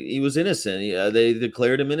he was innocent. They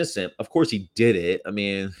declared him innocent. Of course, he did it. I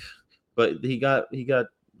mean, but he got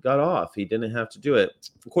off. He didn't have to do it.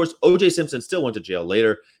 Of course, O.J. Simpson still went to jail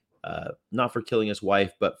later, not for killing his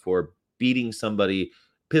wife, but for beating somebody,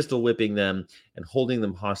 pistol whipping them, and holding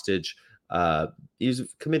them hostage.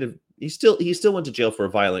 He still went to jail for a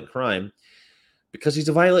violent crime because he's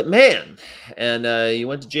a violent man. And he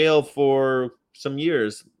went to jail for some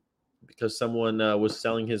years because someone was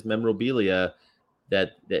selling his memorabilia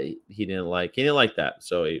that he didn't like. He didn't like that.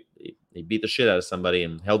 So he beat the shit out of somebody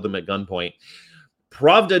and held them at gunpoint.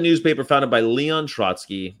 Pravda newspaper founded by Leon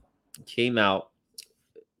Trotsky came out,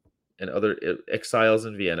 and other exiles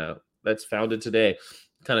in Vienna. That's founded today.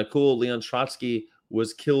 Kind of cool. Leon Trotsky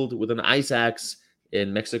was killed with an ice axe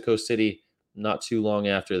in Mexico City not too long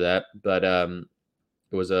after that. But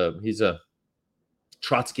he's a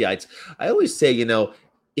Trotskyite. I always say,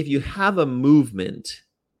 if you have a movement,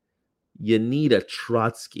 you need a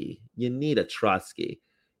Trotsky.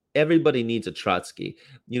 Everybody needs a Trotsky.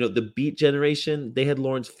 The Beat Generation, they had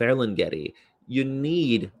Lawrence Ferlinghetti. You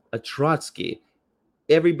need a Trotsky.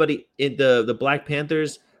 Everybody in the Black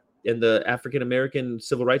Panthers and the African American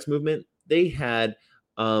civil rights movement, they had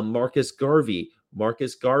Marcus Garvey.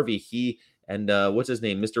 He and what's his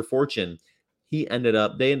name, Mr. Fortune. They ended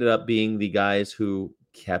up being the guys who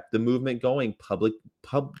kept the movement going.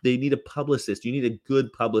 They need a publicist. You need a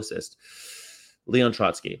good publicist. Leon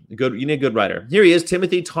Trotsky, you need a good writer. Here he is,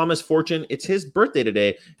 Timothy Thomas Fortune. It's his birthday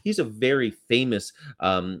today. He's a very famous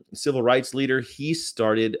civil rights leader. He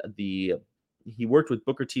worked with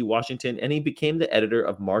Booker T. Washington, and he became the editor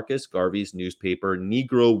of Marcus Garvey's newspaper,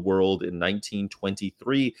 Negro World, in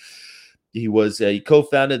 1923. He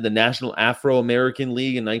co-founded the National Afro-American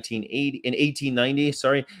League in 1890,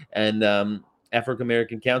 and African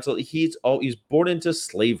American Council. He's born into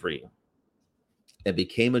slavery and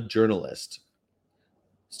became a journalist,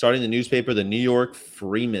 starting the newspaper, the New York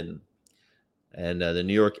Freeman, and the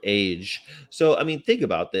New York Age. So, I mean, think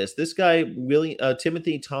about this. This guy,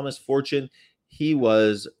 Timothy Thomas Fortune, he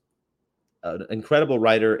was an incredible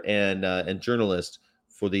writer and journalist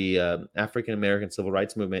for the African American civil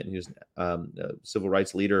rights movement, and he was a civil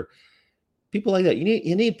rights leader. People like that.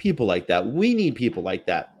 You need people like that. We need people like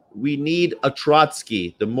that. We need a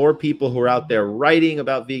Trotsky. The more people who are out there writing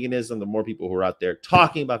about veganism, the more people who are out there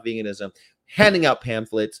talking about veganism, handing out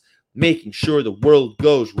pamphlets, making sure the world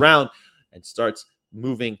goes round and starts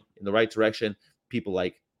moving in the right direction. People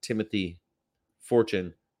like Timothy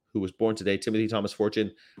Fortune, who was born today, Timothy Thomas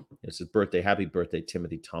Fortune. It's his birthday. Happy birthday,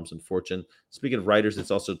 Timothy Thompson Fortune. Speaking of writers,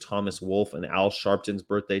 it's also Thomas Wolfe and Al Sharpton's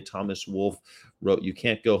birthday. Thomas Wolfe wrote You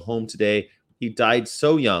Can't Go Home Today. He died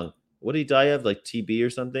so young. What did he die of? Like TB or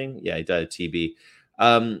something? Yeah, he died of TB.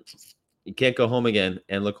 You Can't Go Home Again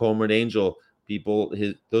and Look Homeward Angel.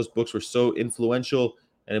 Those books were so influential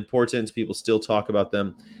and important. People still talk about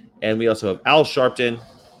them. And we also have Al Sharpton,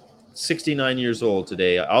 69 years old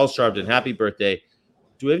today. Al Sharpton, happy birthday.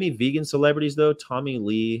 Do we have any vegan celebrities though? Tommy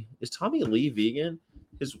Lee. Is Tommy Lee vegan?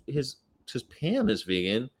 His Pam is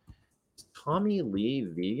vegan. Is Tommy Lee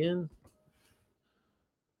vegan?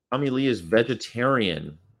 Tommy Lee is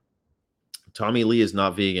vegetarian. Tommy Lee is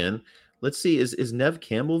not vegan. Let's see. Is Nev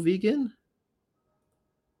Campbell vegan?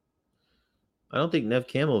 I don't think Nev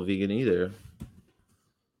Campbell vegan either.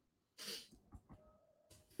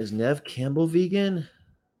 Is Nev Campbell vegan?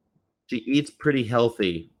 She eats pretty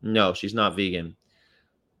healthy. No, she's not vegan.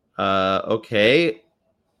 Okay.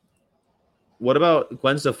 What about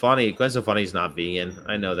Gwen Stefani? Gwen Stefani's not vegan.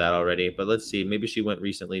 I know that already, but let's see. Maybe she went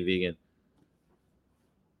recently vegan.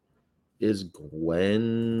 Is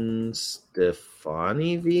Gwen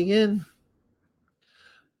Stefani vegan?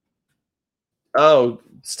 Oh,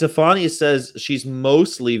 Stefani says she's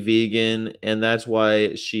mostly vegan, and that's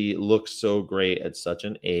why she looks so great at such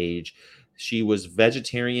an age. She was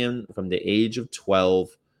vegetarian from the age of 12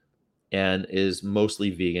 and is mostly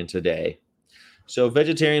vegan today. So,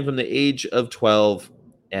 vegetarian from the age of 12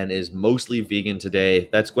 and is mostly vegan today.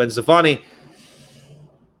 That's Gwen Stefani.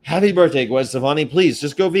 Happy birthday, Gwen Stefani. Please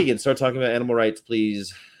just go vegan. Start talking about animal rights,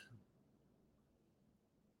 please.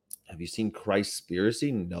 Have you seen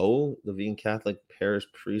Christspiracy? No, the vegan Catholic parish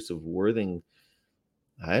priest of Worthing.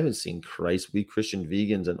 I haven't seen Christ. We Christian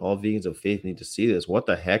vegans and all vegans of faith need to see this. What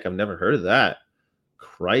the heck? I've never heard of that.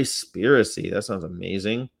 Christspiracy. That sounds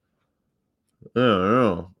amazing. I don't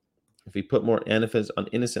know. If we put more emphasis on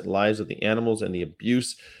innocent lives of the animals and the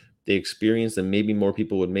abuse they experience, then maybe more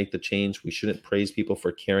people would make the change. We shouldn't praise people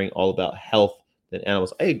for caring all about health than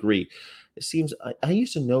animals. I agree. It seems I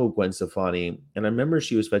used to know Gwen Stefani, and I remember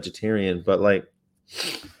she was vegetarian, but like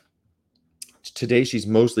today she's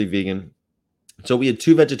mostly vegan. So we had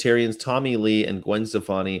two vegetarians, Tommy Lee and Gwen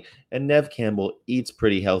Stefani, and Nev Campbell eats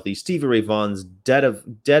pretty healthy. Stevie Ray Vaughan's dead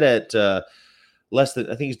at less than,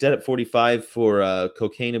 I think he's dead at 45 for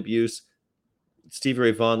cocaine abuse. Stevie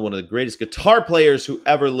Ray Vaughan, one of the greatest guitar players who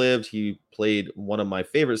ever lived. He played one of my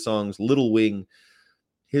favorite songs, Little Wing.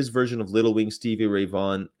 His version of Little Wing, Stevie Ray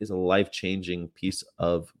Vaughan, is a life-changing piece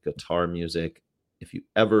of guitar music. If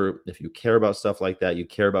you care about stuff like that, you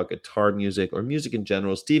care about guitar music or music in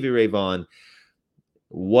general, Stevie Ray Vaughan,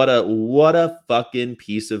 what a fucking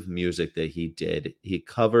piece of music that he did. He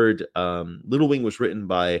covered Little Wing was written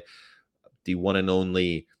by the one and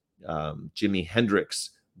only Jimi Hendrix,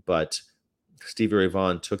 but Stevie Ray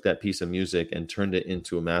Vaughan took that piece of music and turned it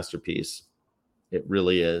into a masterpiece. It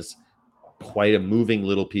really is quite a moving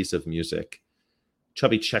little piece of music.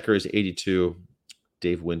 Chubby Checker is 82.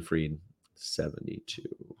 Dave Winfried, 72.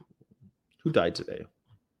 Who died today?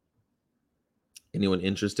 Anyone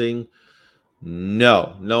interesting?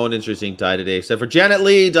 No one interesting died today, except for Janet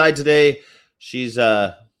Leigh died today. She's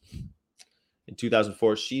in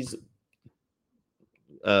 2004. She's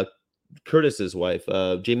Curtis's wife,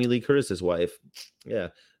 Jamie Lee Curtis's wife. Yeah,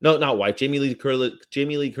 no, not wife. Jamie Lee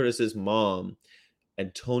Curtis's mom,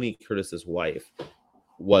 and Tony Curtis's wife.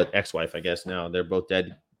 What ex-wife? I guess now they're both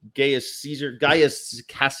dead. Gaius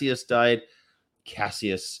Cassius died.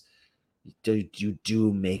 Cassius, you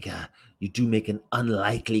do make an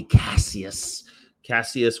unlikely Cassius.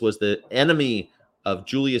 Cassius was the enemy of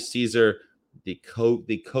Julius Caesar, the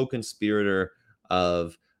co-conspirator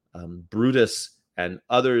of Brutus and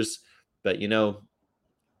others. But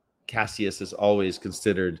Cassius is always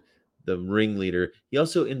considered the ringleader. He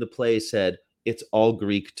also in the play said, "It's all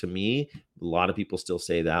Greek to me." A lot of people still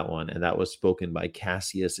say that one, and that was spoken by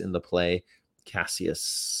Cassius in the play.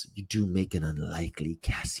 Cassius, you do make an unlikely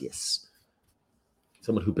Cassius.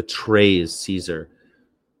 Someone who betrays Caesar.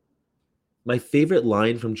 My favorite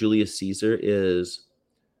line from Julius Caesar is,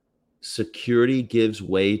 "Security gives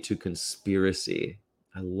way to conspiracy."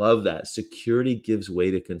 I love that. Security gives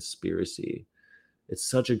way to conspiracy. It's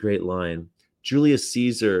such a great line. Julius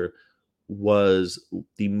Caesar was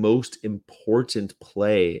the most important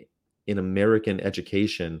play in American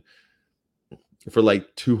education for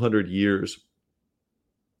like 200 years.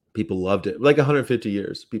 People loved it. Like 150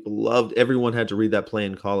 years. Everyone had to read that play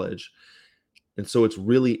in college. And so it's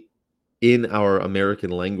really in our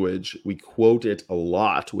American language. We quote it a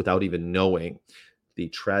lot without even knowing. The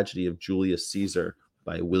Tragedy of Julius Caesar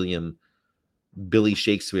by Billy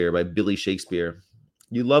Shakespeare.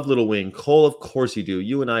 You love Little Wing. Cole, of course you do.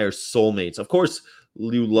 You and I are soulmates. Of course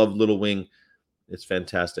you love Little Wing. It's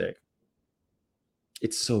fantastic.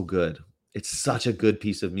 It's so good. It's such a good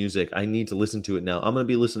piece of music. I need to listen to it now. I'm going to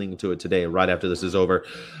be listening to it today, right after this is over.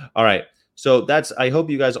 All right. So I hope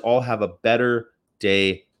you guys all have a better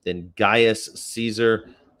day than Gaius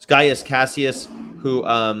Cassius,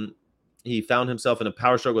 who he found himself in a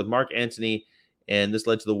power struggle with Mark Antony, and this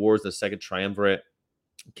led to the wars of the Second Triumvirate.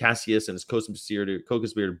 Cassius and his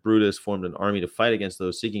co-conspirator Brutus formed an army to fight against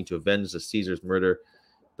those seeking to avenge the Caesar's murder.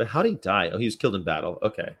 But how did he die? Oh, he was killed in battle.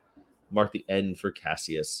 Okay. Marked the end for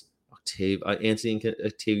Cassius. Antony and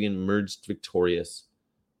Octavian emerged victorious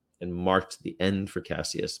and marked the end for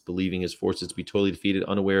Cassius. Believing his forces to be totally defeated,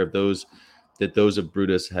 unaware of those of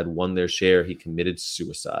Brutus had won their share, he committed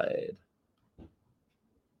suicide.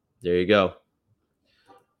 There you go.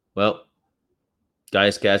 Well,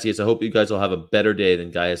 Gaius Cassius. I hope you guys will have a better day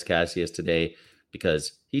than Gaius Cassius today,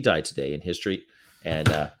 because he died today in history.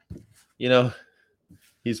 And,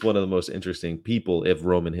 he's one of the most interesting people of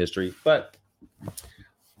Roman history. But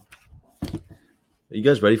are you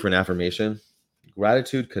guys ready for an affirmation?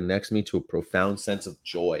 Gratitude connects me to a profound sense of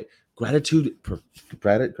joy. Gratitude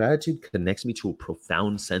connects me to a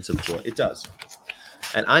profound sense of joy. It does.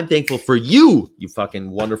 And I'm thankful for you, you fucking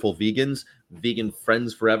wonderful vegans, vegan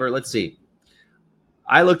friends forever. Let's see.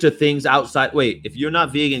 I looked at things outside. Wait, if you're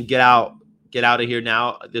not vegan, get out of here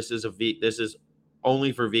now. This is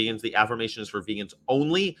only for vegans. The affirmation is for vegans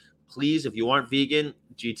only. Please, if you aren't vegan,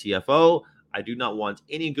 GTFO. I do not want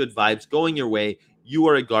any good vibes going your way. You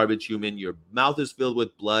are a garbage human. Your mouth is filled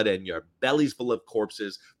with blood and your belly's full of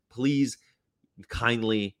corpses. Please,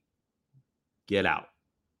 kindly get out.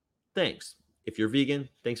 Thanks. If you're vegan,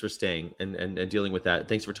 thanks for staying and dealing with that.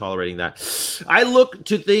 Thanks for tolerating that. I look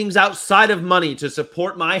to things outside of money to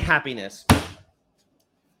support my happiness.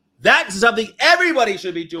 That's something everybody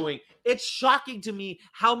should be doing. It's shocking to me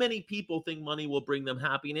how many people think money will bring them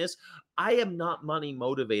happiness. I am not money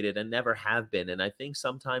motivated and never have been. And I think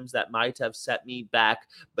sometimes that might have set me back.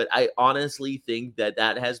 But I honestly think that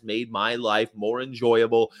has made my life more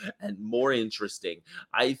enjoyable and more interesting.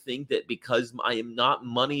 I think that because I am not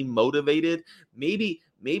money motivated, maybe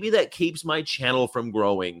that keeps my channel from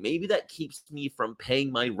growing. Maybe that keeps me from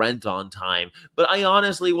paying my rent on time. But I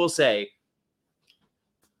honestly will say,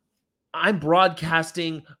 I'm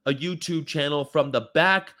broadcasting a YouTube channel from the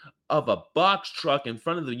back of a box truck in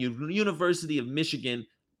front of the University of Michigan,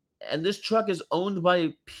 and this truck is owned by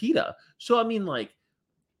PETA. So, I mean, like,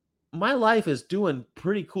 my life is doing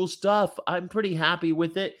pretty cool stuff. I'm pretty happy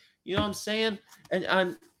with it. You know what I'm saying?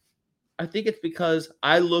 And I think it's because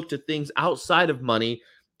I look to things outside of money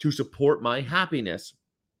to support my happiness.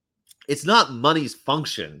 It's not money's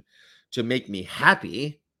function to make me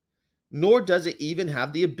happy, nor does it even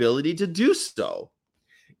have the ability to do so.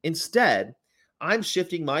 Instead, I'm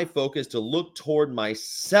shifting my focus to look toward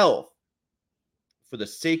myself for the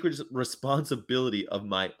sacred responsibility of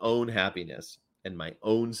my own happiness and my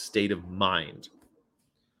own state of mind.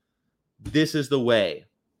 This is the way.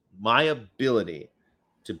 My ability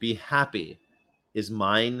to be happy is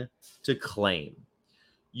mine to claim.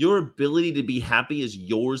 Your ability to be happy is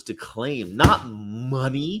yours to claim, not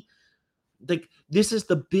money. Like, this is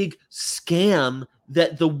the big scam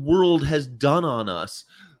that the world has done on us,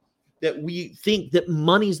 that we think that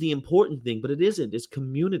money is the important thing, but it isn't. It's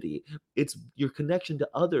community. It's your connection to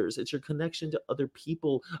others. It's your connection to other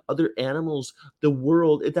people, other animals, the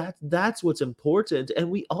world. That's what's important. And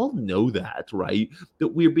we all know that, right? That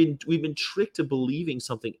we've been tricked to believing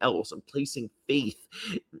something else and placing faith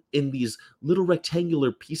in these little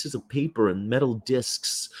rectangular pieces of paper and metal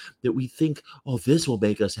discs that we think, oh, this will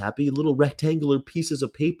make us happy. Little rectangular pieces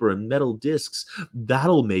of paper and metal discs,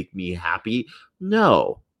 that'll make me happy.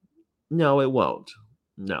 No, it won't.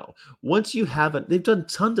 No. Once you haven't, they've done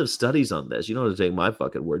tons of studies on this. You don't have to take my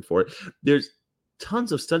fucking word for it. There's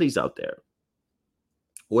tons of studies out there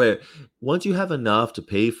where once you have enough to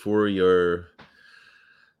pay for your,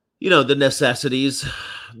 the necessities,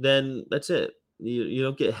 then that's it. You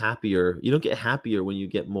don't get happier. You don't get happier when you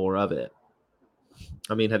get more of it.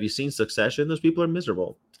 I mean, have you seen Succession? Those people are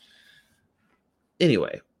miserable.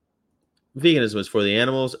 Anyway, veganism is for the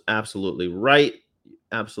animals. Absolutely right.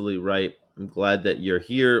 Absolutely right. I'm glad that you're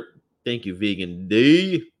here. Thank you, Vegan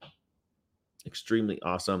D. Extremely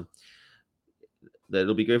awesome.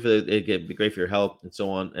 It'll be great for your health and so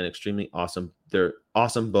on, and extremely awesome. They're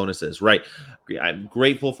awesome bonuses, right? I'm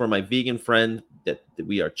grateful for my vegan friend that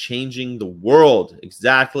we are changing the world.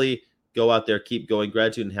 Exactly. Go out there, keep going.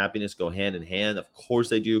 Gratitude and happiness go hand in hand. Of course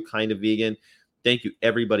they do. Kind of vegan. Thank you,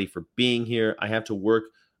 everybody, for being here. I have to work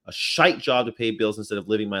a shite job to pay bills instead of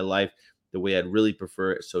living my life the way I'd really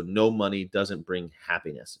prefer it. So no money doesn't bring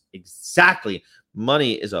happiness. Exactly.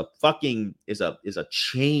 Money is a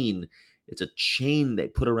chain. It's a chain they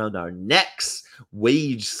put around our necks.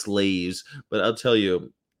 Wage slaves. But I'll tell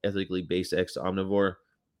you, ethically based ex-omnivore,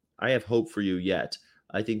 I have hope for you yet.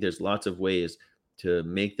 I think there's lots of ways to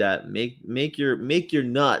make your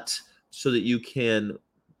nut so that you can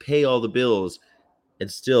pay all the bills and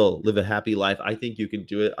still live a happy life. I think you can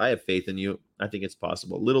do it. I have faith in you. I think it's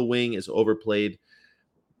possible. Little Wing is overplayed,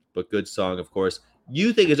 but good song, of course.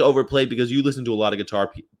 You think it's overplayed because you listen to a lot of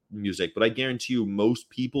guitar music, but I guarantee you most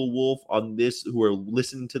people, Wolf, on this who are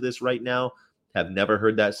listening to this right now have never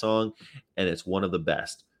heard that song, and it's one of the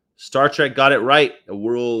best. Star Trek got it right.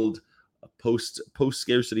 A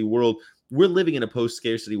post-scarcity world. We're living in a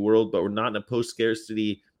post-scarcity world, but we're not in a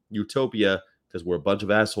post-scarcity utopia because we're a bunch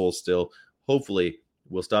of assholes still. Hopefully,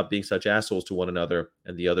 we'll stop being such assholes to one another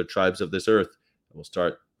and the other tribes of this earth, and we'll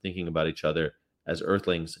start thinking about each other as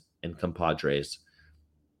earthlings and compadres.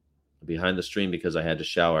 Behind the stream because I had to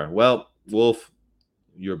shower. Well, Wolf,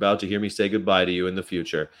 you're about to hear me say goodbye to you in the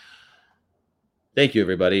future. Thank you,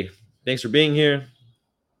 everybody. Thanks for being here.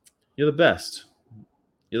 You're the best.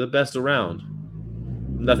 You're the best around.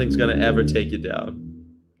 Nothing's going to ever take you down.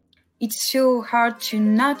 It's so hard to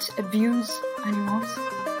not abuse animals.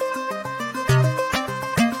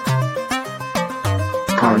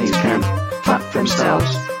 Carnies can fuck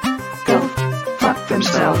themselves. Go fuck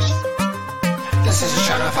themselves. This is a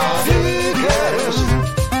show of all vegans.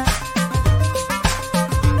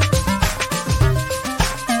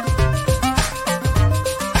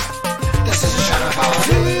 This is a show of all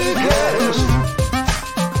vegans.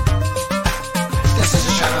 This is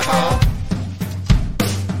a show of all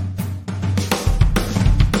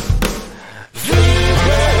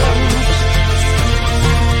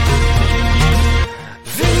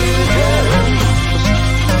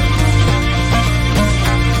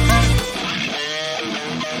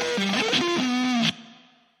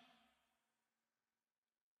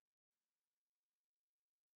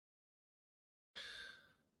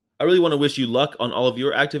I really want to wish you luck on all of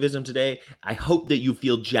your activism today. I hope that you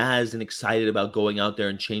feel jazzed and excited about going out there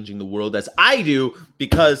and changing the world as I do,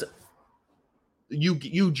 because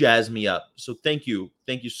you jazz me up. So thank you.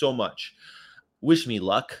 Thank you so much. Wish me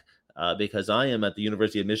luck, because I am at the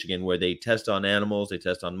University of Michigan, where they test on animals. They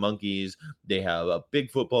test on monkeys. They have a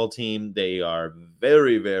big football team. They are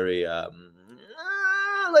very, very,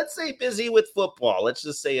 let's say, busy with football. Let's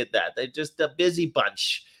just say it that. They're just a busy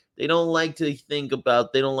bunch. They don't like to think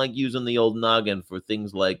about, they don't like using the old noggin for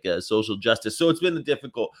things like social justice. So it's been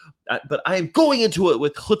difficult, but I am going into it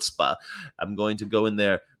with chutzpah. I'm going to go in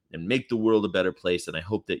there and make the world a better place. And I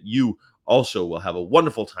hope that you also will have a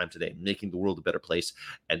wonderful time today, making the world a better place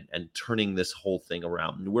and turning this whole thing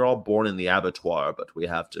around. We're all born in the abattoir, but we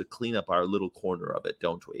have to clean up our little corner of it,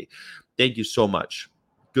 don't we? Thank you so much.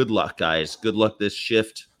 Good luck, guys. Good luck this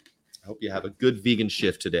shift. I hope you have a good vegan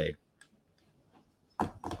shift today.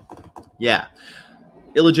 Yeah.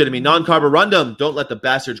 Illegitimate, non-carborundum. Don't let the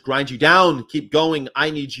bastards grind you down. Keep going. I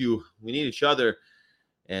need you. We need each other.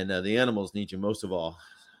 And the animals need you most of all.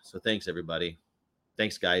 So thanks, everybody.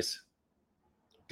 Thanks, guys.